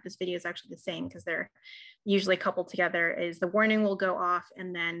with that, this video is actually the same because they're usually coupled together, is the warning will go off,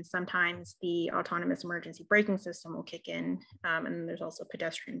 and then sometimes the autonomous emergency braking system will kick in. And then there's also a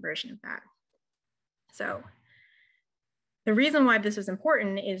pedestrian version of that. So the reason why this is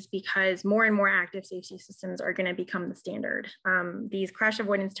important is because more and more active safety systems are going to become the standard. These crash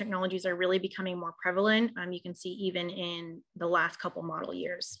avoidance technologies are really becoming more prevalent. You can see even in the last couple model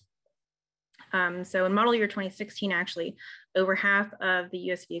years. So in model year 2016, actually, over half of the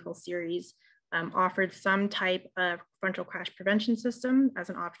US vehicle series offered some type of frontal crash prevention system as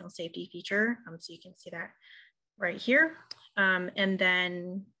an optional safety feature. So you can see that right here. And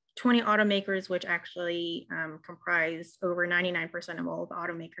then 20 automakers, which actually comprise over 99% of all the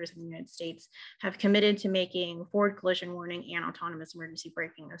automakers in the United States, have committed to making forward collision warning and autonomous emergency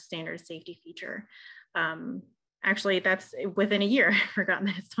braking a standard safety feature. Actually, that's within a year. I've forgotten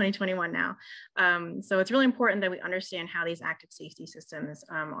that it's 2021 now. So it's really important that we understand how these active safety systems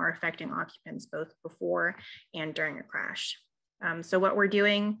are affecting occupants both before and during a crash. So what we're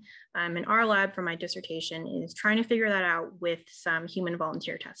doing in our lab for my dissertation is trying to figure that out with some human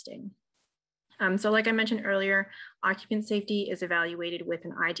volunteer testing. So like I mentioned earlier, occupant safety is evaluated with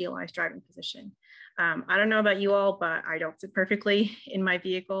an idealized driving position. I don't know about you all, but I don't sit perfectly in my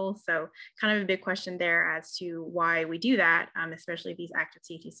vehicle. So kind of a big question there as to why we do that, especially if these active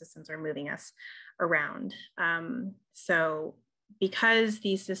safety systems are moving us around. So because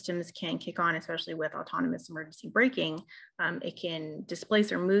these systems can kick on, especially with autonomous emergency braking, it can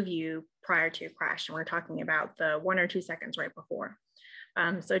displace or move you prior to a crash. And we're talking about the 1 or 2 seconds right before.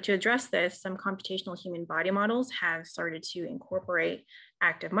 So to address this, some computational human body models have started to incorporate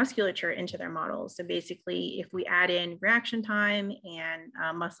active musculature into their models. So basically, if we add in reaction time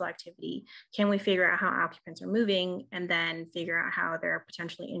and muscle activity, can we figure out how occupants are moving and then figure out how they're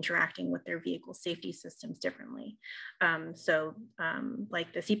potentially interacting with their vehicle safety systems differently?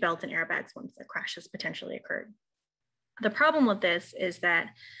 Like the seatbelts and airbags once the crash has potentially occurred. The problem with this is that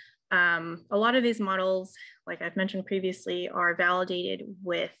a lot of these models, like I've mentioned previously, are validated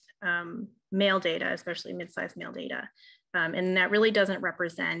with male data, especially mid-sized male data. And that really doesn't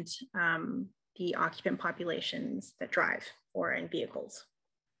represent the occupant populations that drive or in vehicles.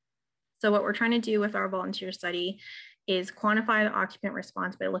 So what we're trying to do with our volunteer study is quantify the occupant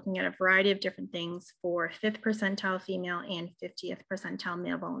response by looking at a variety of different things for 5th percentile female and 50th percentile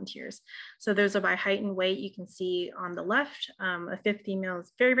male volunteers. So those are by height and weight. You can see on the left, a 5th female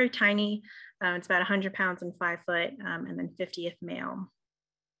is very, very tiny. It's about 100 pounds and 5 foot, and then 50th male.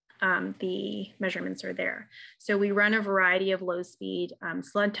 The measurements are there. So we run a variety of low speed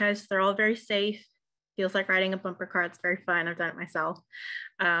sled tests. They're all very safe. Feels like riding a bumper car. It's very fun. I've done it myself.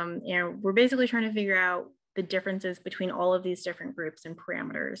 And we're basically trying to figure out the differences between all of these different groups and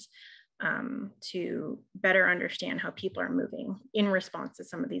parameters. to better understand how people are moving in response to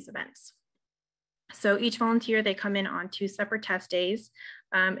some of these events. So each volunteer, they come in on 2 separate test days.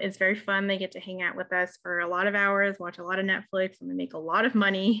 It's very fun. They get to hang out with us for a lot of hours, watch a lot of Netflix, and they make a lot of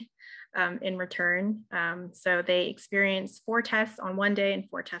money in return. So they experience 4 tests on one day and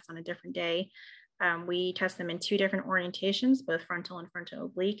 4 tests on a different day. We test them in 2 different orientations, both frontal and frontal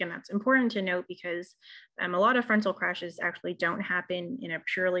oblique. And that's important to note because a lot of frontal crashes actually don't happen in a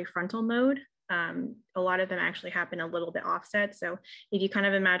purely frontal mode. A lot of them actually happen a little bit offset. So if you kind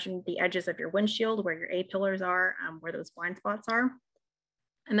of imagine the edges of your windshield where your A pillars are, where those blind spots are.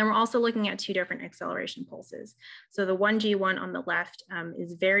 And then we're also looking at 2 different acceleration pulses. So the 1G one on the left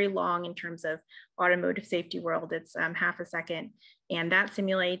is very long in terms of automotive safety world. It's half a second, and that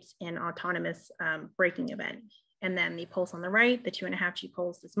simulates an autonomous braking event. And then the pulse on the right, the 2.5G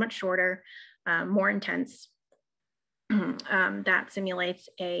pulse, is much shorter, more intense. That simulates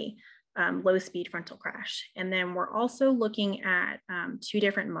a low speed frontal crash. And then we're also looking at 2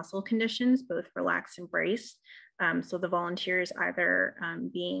 different muscle conditions, both relaxed and braced. So the volunteers either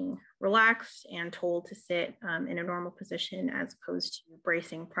being relaxed and told to sit in a normal position as opposed to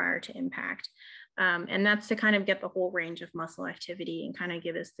bracing prior to impact. And that's to kind of get the whole range of muscle activity and kind of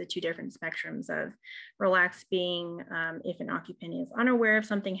give us the 2 different spectrums of relaxed being if an occupant is unaware of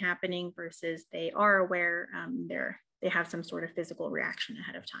something happening versus they are aware, they have some sort of physical reaction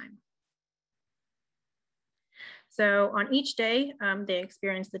ahead of time. So on each day, they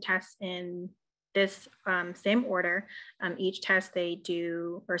experience the tests in this same order. Each day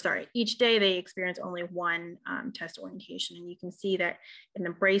they experience only 1 test orientation. And you can see that in the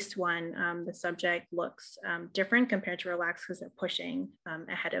braced one, the subject looks different compared to relaxed because they're pushing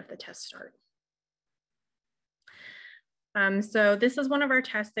ahead of the test start. So this is one of our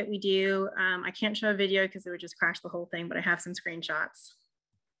tests that we do. I can't show a video because it would just crash the whole thing, but I have some screenshots.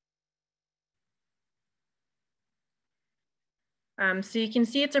 So you can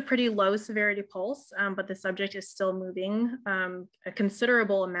see it's a pretty low severity pulse, but the subject is still moving a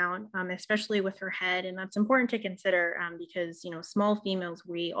considerable amount, especially with her head. And that's important to consider because, small females,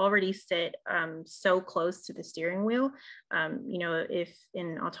 we already sit so close to the steering wheel. If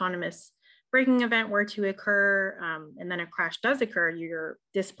an autonomous braking event were to occur and then a crash does occur, you're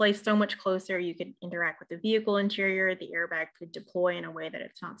displaced so much closer, you could interact with the vehicle interior, the airbag could deploy in a way that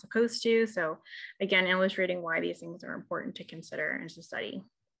it's not supposed to. So again, illustrating why these things are important to consider and to study.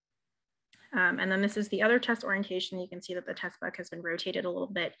 And then this is the other test orientation. You can see that the test buck has been rotated a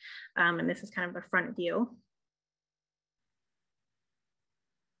little bit, and this is kind of the front view.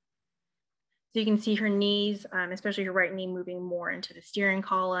 So you can see her knees, especially her right knee, moving more into the steering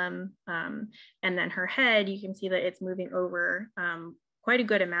column. And then her head, you can see that it's moving over quite a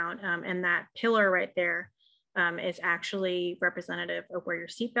good amount. And that pillar right there is actually representative of where your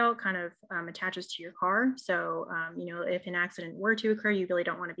seatbelt kind of attaches to your car. So, if an accident were to occur, you really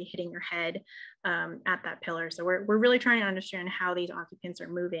don't want to be hitting your head at that pillar. So we're really trying to understand how these occupants are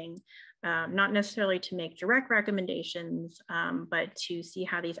moving, not necessarily to make direct recommendations, but to see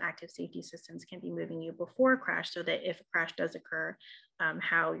how these active safety systems can be moving you before a crash so that if a crash does occur,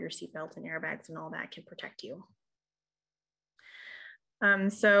 how your seatbelts and airbags and all that can protect you.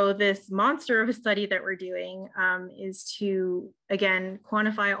 So this monster of a study that we're doing is to, again,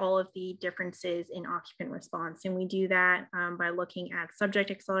 quantify all of the differences in occupant response. And we do that by looking at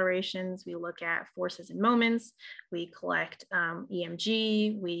subject accelerations. We look at forces and moments. We collect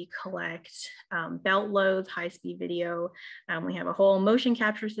EMG. We collect belt loads, high-speed video. We have a whole motion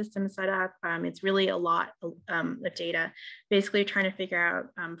capture system set up. It's really a lot of data, basically trying to figure out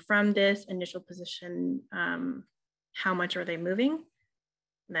from this initial position, how much are they moving?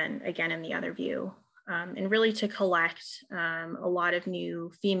 Then again in the other view, and really to collect a lot of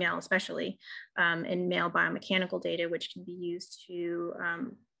new female, especially, and male biomechanical data, which can be used to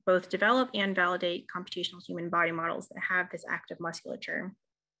both develop and validate computational human body models that have this active musculature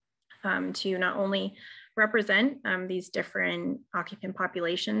to not only represent these different occupant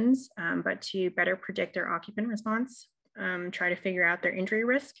populations, but to better predict their occupant response, try to figure out their injury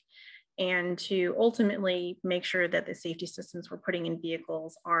risk, and to ultimately make sure that the safety systems we're putting in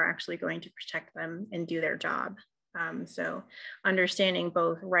vehicles are actually going to protect them and do their job. So understanding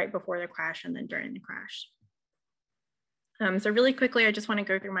both right before the crash and then during the crash. So really quickly, I just want to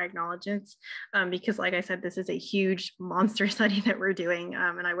go through my acknowledgements because like I said, this is a huge monster study that we're doing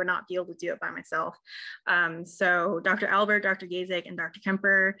and I would not be able to do it by myself. So Dr. Albert, Dr. Gazek, and Dr.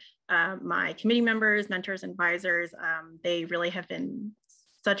 Kemper, my committee members, mentors, and advisors, they really have been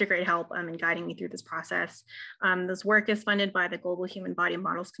such a great help in guiding me through this process. This work is funded by the Global Human Body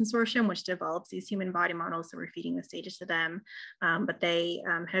Models Consortium, which develops these human body models, so we're feeding this data to them. But they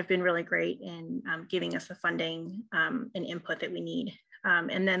have been really great in giving us the funding and input that we need.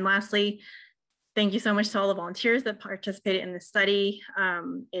 And then lastly, thank you so much to all the volunteers that participated in this study.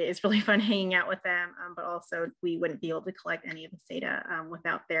 It is really fun hanging out with them, but also we wouldn't be able to collect any of this data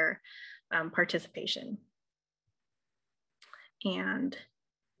without their participation. And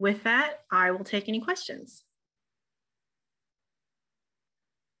with that, I will take any questions.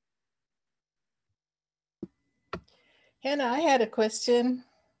 Hannah, I had a question.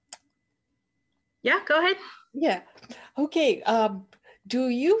 Yeah, go ahead. Yeah, okay. Do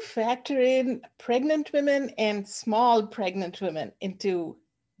you factor in pregnant women and small pregnant women into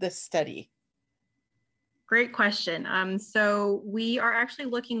the study? Great question. So we are actually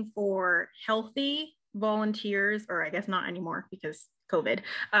looking for healthy volunteers, or I guess not anymore because COVID.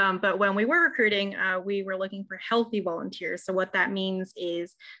 But when we were recruiting, we were looking for healthy volunteers. So what that means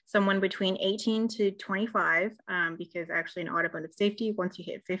is someone between 18 to 25, because actually in automotive safety, once you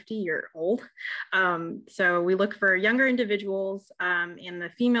hit 50, you're old. So we look for younger individuals, and the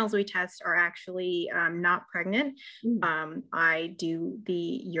females we test are actually not pregnant. I do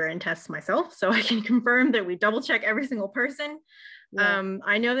the urine tests myself, so I can confirm that we double check every single person. Yeah.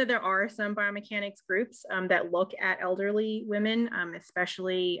 I know that there are some biomechanics groups that look at elderly women,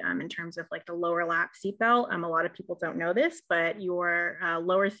 especially in terms of like the lower lap seatbelt. A lot of people don't know this, but your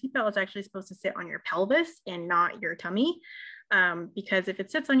lower seatbelt is actually supposed to sit on your pelvis and not your tummy. Because if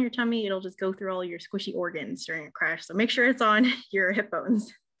it sits on your tummy, it'll just go through all your squishy organs during a crash. So make sure it's on your hip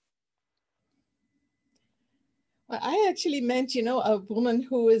bones. Well, I actually meant, you know, a woman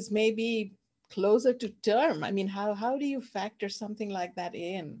who is maybe closer to term. I mean, how do you factor something like that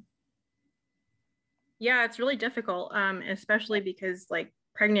in? Yeah, it's really difficult, especially because like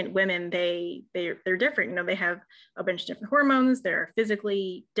pregnant women, they're different. You know, they have a bunch of different hormones. They're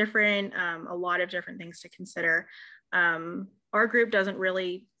physically different. A lot of different things to consider. Our group doesn't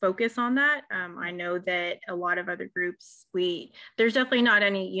really focus on that. I know that a lot of other groups, there's definitely not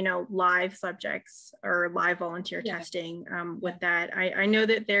any, you know, live subjects or live volunteer testing with that. I know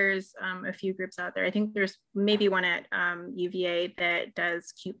that there's a few groups out there. I think there's maybe one at UVA that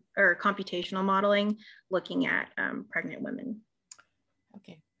does computational modeling, looking at pregnant women.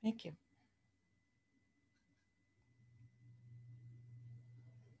 Okay, thank you.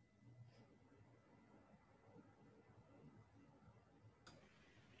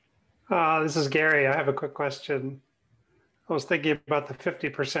 This is Gary. I have a quick question. I was thinking about the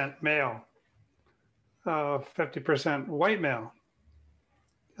 50% male, 50% white male.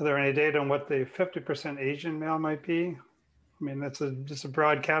 Are there any data on what the 50% Asian male might be? I mean, that's just a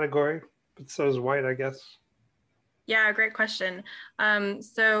broad category, but so is white, I guess. Yeah, great question.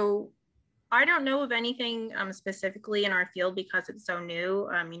 So I don't know of anything specifically in our field because it's so new,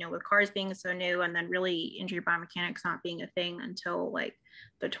 you know, with cars being so new and then really injury biomechanics not being a thing until like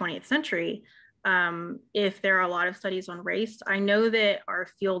the 20th century. If there are a lot of studies on race, I know that our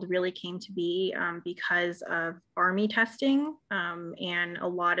field really came to be because of Army testing and a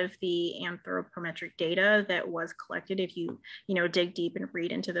lot of the anthropometric data that was collected. If you dig deep and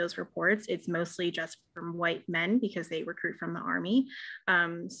read into those reports, it's mostly just from white men because they recruit from the Army.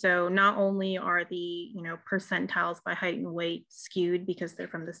 So not only are the percentiles by height and weight skewed because they're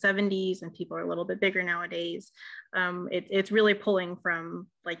from the 70s and people are a little bit bigger nowadays, it's really pulling from,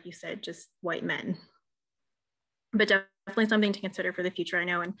 like you said, just white men. But definitely something to consider for the future. I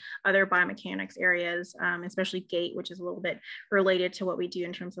know in other biomechanics areas, especially gait, which is a little bit related to what we do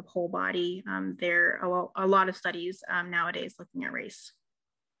in terms of whole body, there are a lot of studies nowadays looking at race.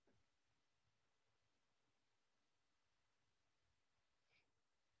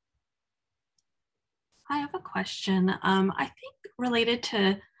 I have a question. I think related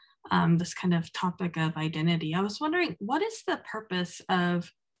to this kind of topic of identity. I was wondering, what is the purpose of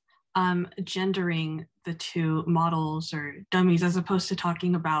gendering the two models or dummies as opposed to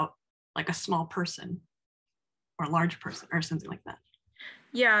talking about like a small person or a large person or something like that?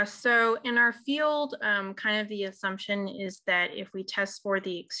 Yeah, so in our field, kind of the assumption is that if we test for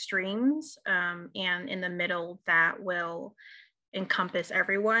the extremes and in the middle, that will encompass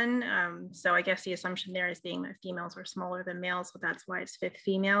everyone. So I guess the assumption there is being that females are smaller than males, so that's why it's fifth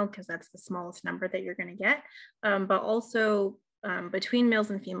female, because that's the smallest number that you're going to get. But also between males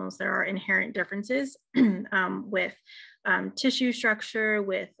and females, there are inherent differences with tissue structure,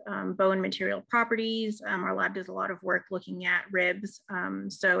 with bone material properties. Our lab does a lot of work looking at ribs.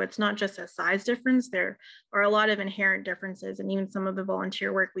 So it's not just a size difference. There are a lot of inherent differences, and even some of the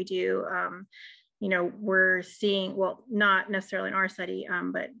volunteer work we do, you know, we're seeing, well, not necessarily in our study,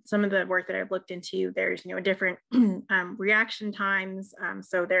 but some of the work that I've looked into, there's, you know, different reaction times.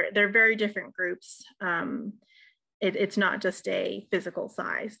 So they're very different groups. It's not just a physical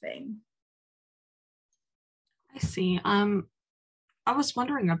size thing. I see. I was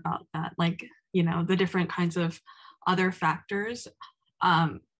wondering about that, like, you know, the different kinds of other factors.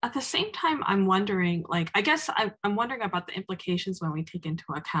 At the same time, I'm wondering, like, I guess I'm wondering about the implications when we take into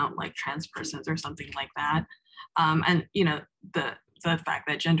account like trans persons or something like that. And, you know, the fact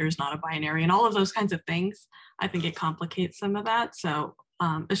that gender is not a binary and all of those kinds of things, I think it complicates some of that. So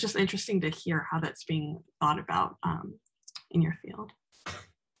it's just interesting to hear how that's being thought about in your field.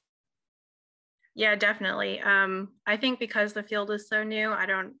 Yeah, definitely. I think because the field is so new, I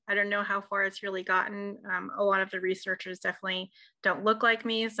don't know how far it's really gotten. A lot of the researchers definitely don't look like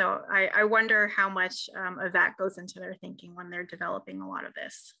me. So I wonder how much of that goes into their thinking when they're developing a lot of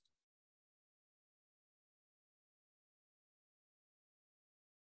this.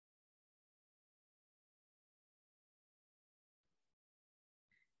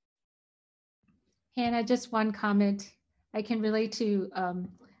 Hannah, just one comment. I can relate to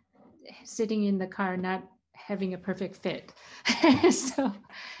sitting in the car not having a perfect fit. So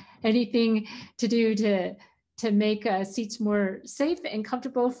anything to do to make seats more safe and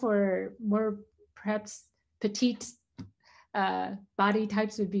comfortable for more perhaps petite body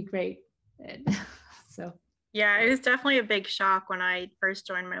types would be great. So yeah, it was definitely a big shock when I first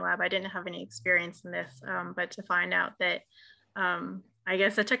joined my lab. I didn't have any experience in this, but to find out that I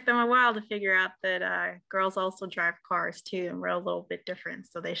guess it took them a while to figure out that girls also drive cars too, and we're a little bit different.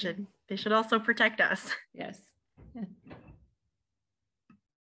 So they should also protect us. Yes. Yeah.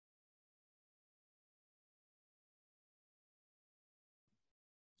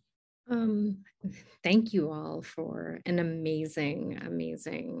 Thank you all for an amazing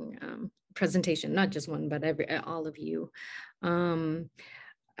presentation, not just one, but all of you.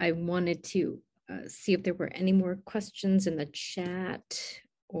 I wanted to see if there were any more questions in the chat,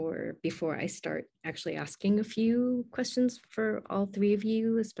 or before I start actually asking a few questions for all three of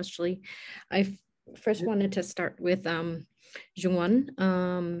you, especially. I first wanted to start with Joong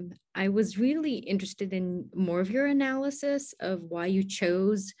Won. I was really interested in more of your analysis of why you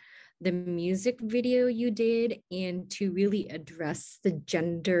chose the music video you did and to really address the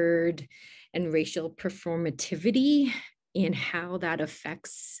gendered and racial performativity and how that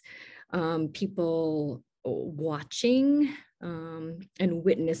affects people watching and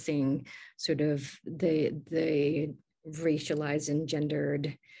witnessing sort of the racialized and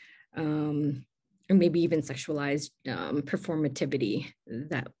gendered or maybe even sexualized performativity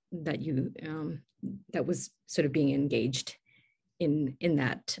that you that was sort of being engaged in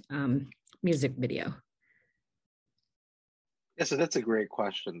that music video. Yeah, so that's a great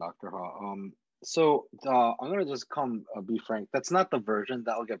question, Dr. Ha. So I'm gonna just be frank. That's not the version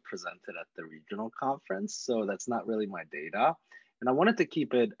that will get presented at the regional conference. So that's not really my data. And I wanted to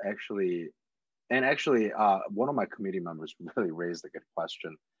keep it actually, one of my committee members really raised a good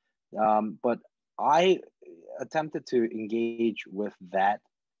question. But I attempted to engage with that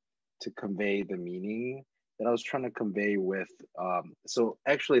to convey the meaning that I was trying to convey with, so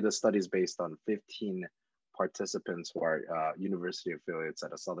actually the study is based on 15 participants who are university affiliates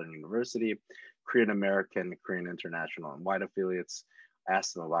at a Southern university, Korean American, Korean International, and white affiliates.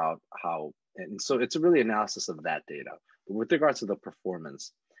 Asked them about how, and so it's really analysis of that data. But with regards to the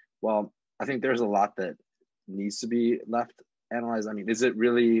performance, well, I think there's a lot that needs to be left analyzed. I mean, is it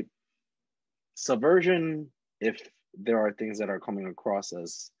really subversion if there are things that are coming across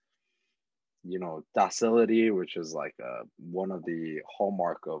as, you know, docility, which is like one of the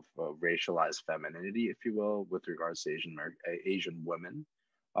hallmark of racialized femininity, if you will, with regards to Asian women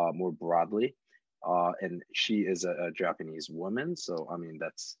more broadly. And she is a Japanese woman. So, I mean,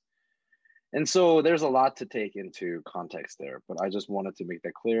 and so there's a lot to take into context there, but I just wanted to make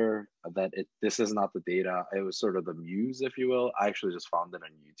that clear that this is not the data. It was sort of the muse, if you will. I actually just found it on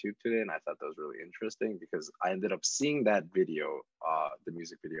YouTube today, and I thought that was really interesting because I ended up seeing that video, the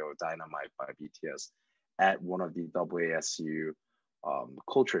music video Dynamite by BTS, at one of the AASU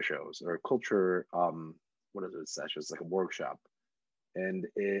culture shows or culture, what is it, sessions, like a workshop. And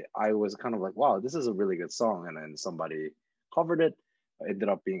I was kind of like, wow, this is a really good song. And then somebody covered it, ended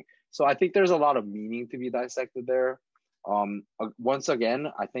up being, so I think there's a lot of meaning to be dissected there. Once again,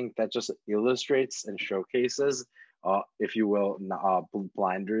 I think that just illustrates and showcases, if you will,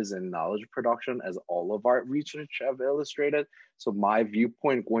 blinders in knowledge production, as all of our research have illustrated. So my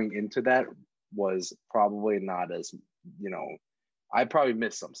viewpoint going into that was probably not as, you know, I probably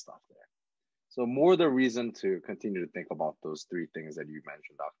missed some stuff there. So more the reason to continue to think about those three things that you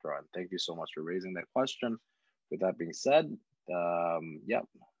mentioned, Dr. And thank you so much for raising that question. With that being said, yeah.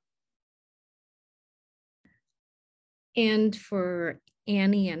 And for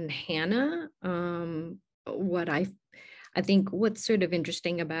Annie and Hannah, what I think what's sort of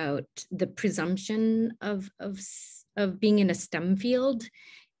interesting about the presumption of being in a STEM field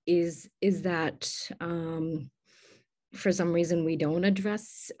is that for some reason we don't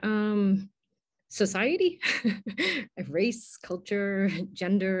address society, race, culture,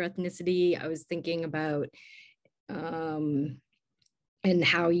 gender, ethnicity. I was thinking about and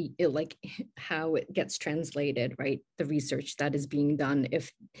how it gets translated, right? The research that is being done,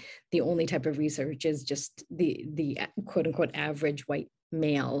 if the only type of research is just the quote unquote average white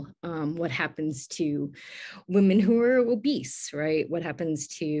male, what happens to women who are obese, right? What happens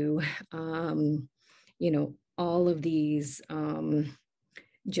to, all of these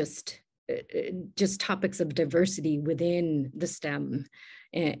just topics of diversity within the STEM,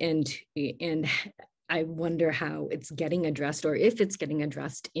 and I wonder how it's getting addressed, or if it's getting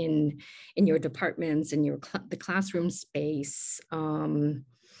addressed in your departments, in the classroom space, in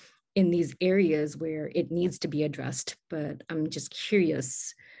these areas where it needs to be addressed. But I'm just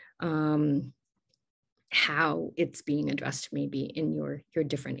curious how it's being addressed maybe in your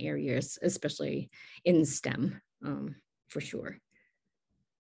different areas, especially in STEM, for sure.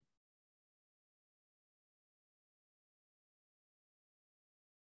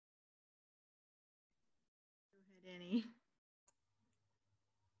 Danny.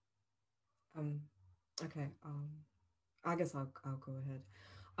 Okay. I guess I'll go ahead.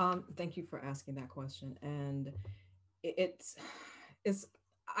 Thank you for asking that question. And it's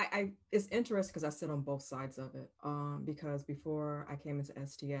interesting because I sit on both sides of it. Because before I came into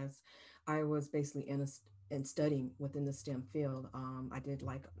STS, I was basically in studying within the STEM field. I did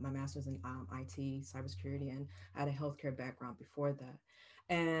like my master's in IT, cybersecurity, and I had a healthcare background before that.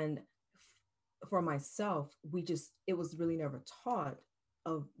 And for myself, it was really never taught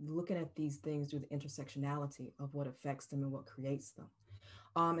of looking at these things through the intersectionality of what affects them and what creates them.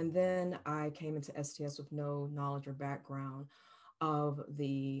 And then I came into STS with no knowledge or background of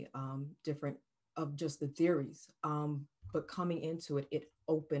the just the theories. But coming into it, it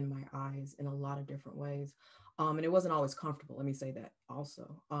opened my eyes in a lot of different ways. And it wasn't always comfortable, let me say that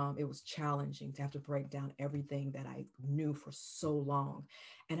also. It was challenging to have to break down everything that I knew for so long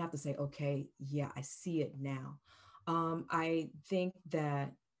and have to say, okay, yeah, I see it now. I think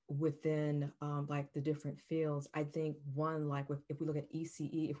that within like the different fields, I think one, like if we look at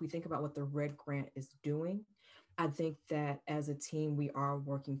ECE, if we think about what the Red Grant is doing, I think that as a team, we are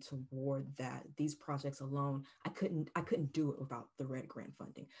working toward that. These projects alone, I couldn't do it without the Red Grant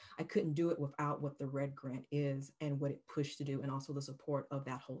funding. I couldn't do it without what the Red Grant is and what it pushed to do, and also the support of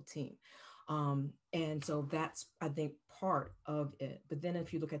that whole team. And so that's, I think, part of it. But then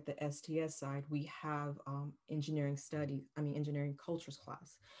if you look at the STS side, we have engineering cultures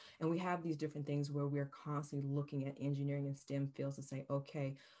class. And we have these different things where we're constantly looking at engineering and STEM fields to say,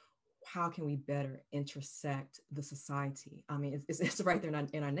 okay, how can we better intersect the society? I mean, it's right there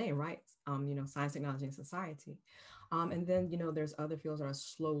in our name, right? Science, technology, and society. And then, there's other fields that are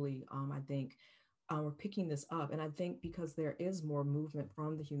slowly, I think, we're picking this up. And I think because there is more movement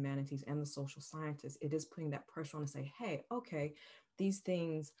from the humanities and the social scientists, it is putting that pressure on to say, hey, okay, these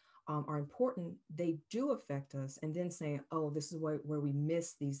things are important. They do affect us. And then saying, oh, this is where we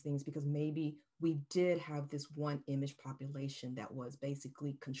miss these things because maybe we did have this one image population that was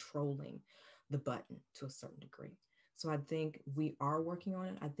basically controlling the button to a certain degree. So I think we are working on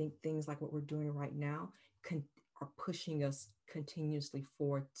it. I think things like what we're doing right now are pushing us continuously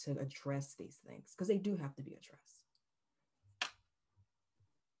forward to address these things because they do have to be addressed.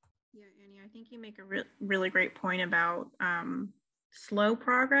 Yeah, Annie, I think you make a really great point about slow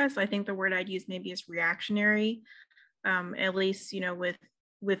progress. I think the word I'd use maybe is reactionary. At least,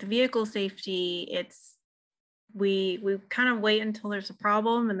 with vehicle safety, it's we kind of wait until there's a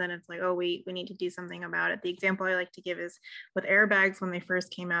problem and then it's like, oh, we need to do something about it. The example I like to give is with airbags. When they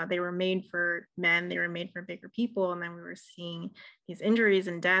first came out, they were made for men, they were made for bigger people, and then we were seeing these injuries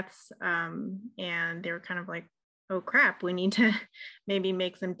and deaths, and they were kind of like, oh crap, we need to maybe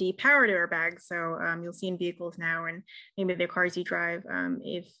make some depowered airbags. So you'll see in vehicles now, and maybe the cars you drive,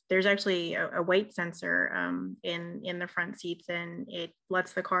 if there's actually a weight sensor in the front seats, and it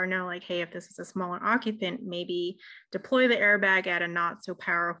lets the car know like, hey, if this is a smaller occupant, maybe deploy the airbag at a not so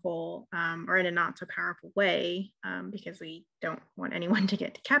powerful or in a not so powerful way, because we don't want anyone to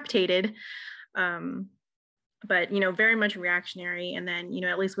get decapitated. but, very much reactionary. And then,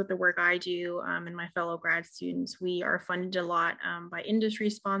 at least with the work I do and my fellow grad students, we are funded a lot by industry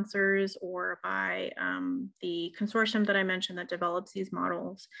sponsors or by the consortium that I mentioned that develops these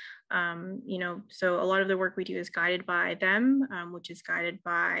models. So a lot of the work we do is guided by them, which is guided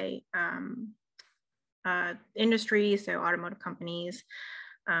by industry, so automotive companies.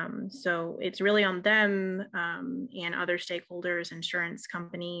 So it's really on them and other stakeholders, insurance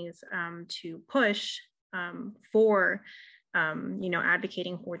companies, to push for,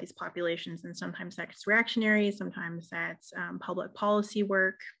 advocating for these populations. And sometimes that's reactionary, sometimes that's public policy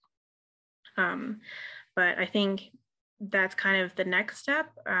work. But I think that's kind of the next step.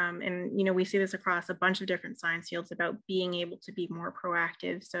 And, we see this across a bunch of different science fields about being able to be more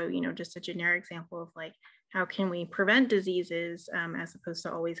proactive. So, just a generic example of like, how can we prevent diseases as opposed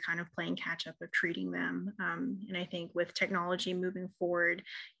to always kind of playing catch up of treating them? And I think with technology moving forward,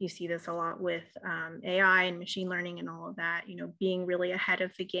 you see this a lot with AI and machine learning and all of that, being really ahead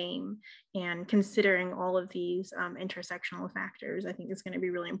of the game and considering all of these intersectional factors, I think is going to be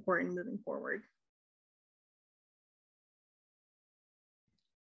really important moving forward.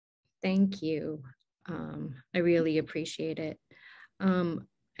 Thank you. I really appreciate it.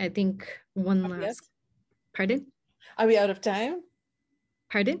 I think one last, pardon? Are we out of time?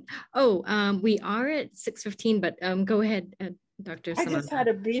 Pardon? Oh, we are at 6:15, but go ahead, Dr. Samantha. I just had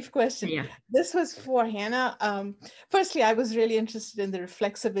a brief question. Yeah. This was for Hannah. Firstly, I was really interested in the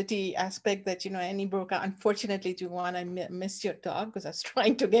reflexivity aspect that, Annie broke out. Unfortunately, Joong Won, I missed your talk because I was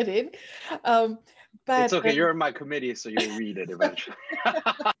trying to get in. But it's okay, you're in my committee, so you'll read it eventually.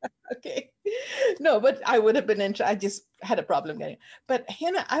 Okay. No, but I would have been interested. I just had a problem getting it. But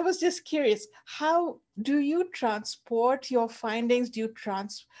Hannah, I was just curious, how do you transport your findings? Do you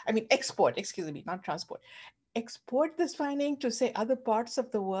export, excuse me, not transport, export this finding to say other parts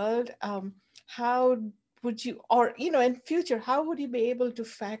of the world? How would you, or, in future, how would you be able to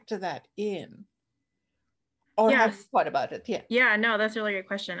factor that in? Or have you thought about it? Yeah. Yeah, no, that's a really good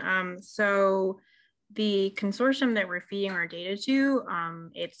question. So the consortium that we're feeding our data to,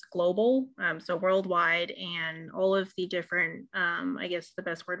 it's global, so worldwide, and all of the different, I guess the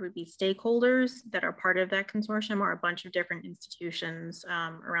best word would be stakeholders that are part of that consortium are a bunch of different institutions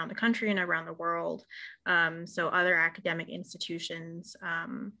around the country and around the world. So other academic institutions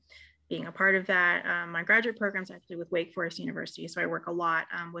being a part of that. My graduate program is actually with Wake Forest University, so I work a lot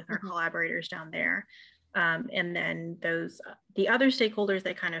with our collaborators down there. And then the other stakeholders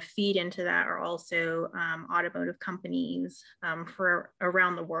that kind of feed into that are also automotive companies for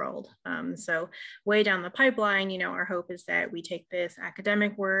around the world. So way down the pipeline, our hope is that we take this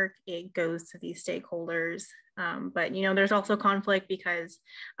academic work, it goes to these stakeholders. But, there's also conflict because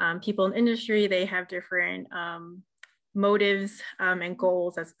people in industry, they have different motives and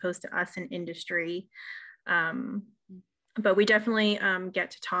goals as opposed to us in industry. But we definitely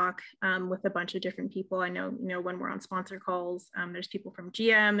get to talk with a bunch of different people. I know, when we're on sponsor calls, there's people from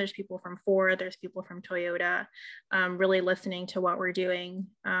GM, there's people from Ford, there's people from Toyota, really listening to what we're doing.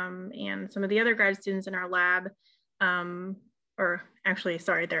 And some of the other grad students in our lab, or actually,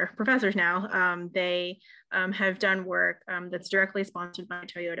 sorry, they're professors now, they have done work that's directly sponsored by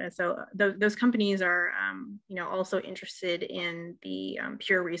Toyota. So those companies are, also interested in the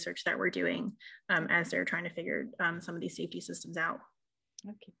pure research that we're doing as they're trying to figure some of these safety systems out.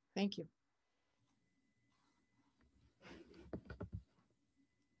 Okay, thank you.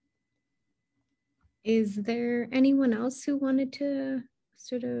 Is there anyone else who wanted to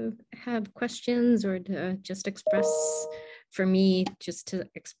sort of have questions or to just express, for me, just to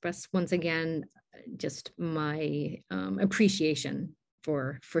express once again, just my appreciation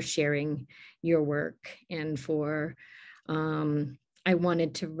for sharing your work and for, I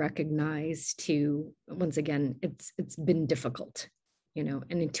wanted to recognize too, once again, it's been difficult,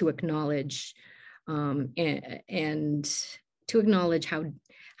 and to acknowledge and to acknowledge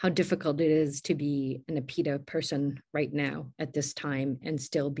how difficult it is to be an APIDA person right now at this time and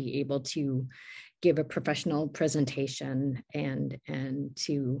still be able to give a professional presentation and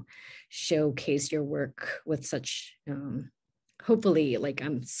to showcase your work with such, hopefully, like,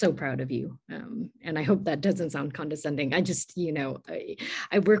 I'm so proud of you. And I hope that doesn't sound condescending. I just,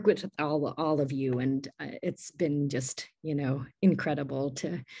 I work with all of you, and it's been just, incredible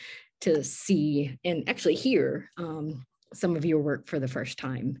to see and actually hear some of your work for the first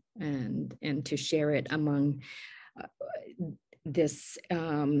time and to share it among this,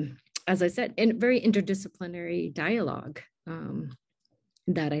 as I said, in very interdisciplinary dialogue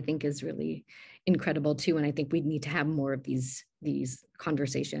that I think is really incredible too. And I think we need to have more of these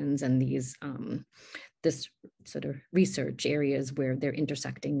conversations and these this sort of research areas where they're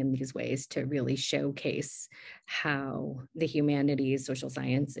intersecting in these ways to really showcase how the humanities, social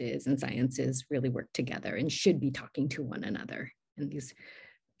sciences, and sciences really work together and should be talking to one another in these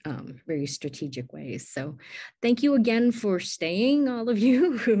very strategic ways. So thank you again for staying, all of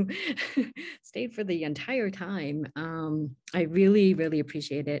you who stayed for the entire time. I really, really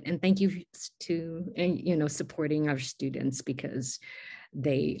appreciate it. And thank you to, supporting our students, because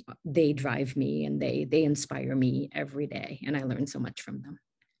they drive me and they inspire me every day, and I learn so much from them.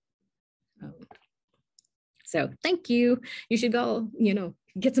 So thank you. You should go,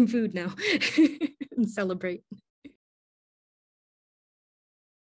 get some food now and celebrate.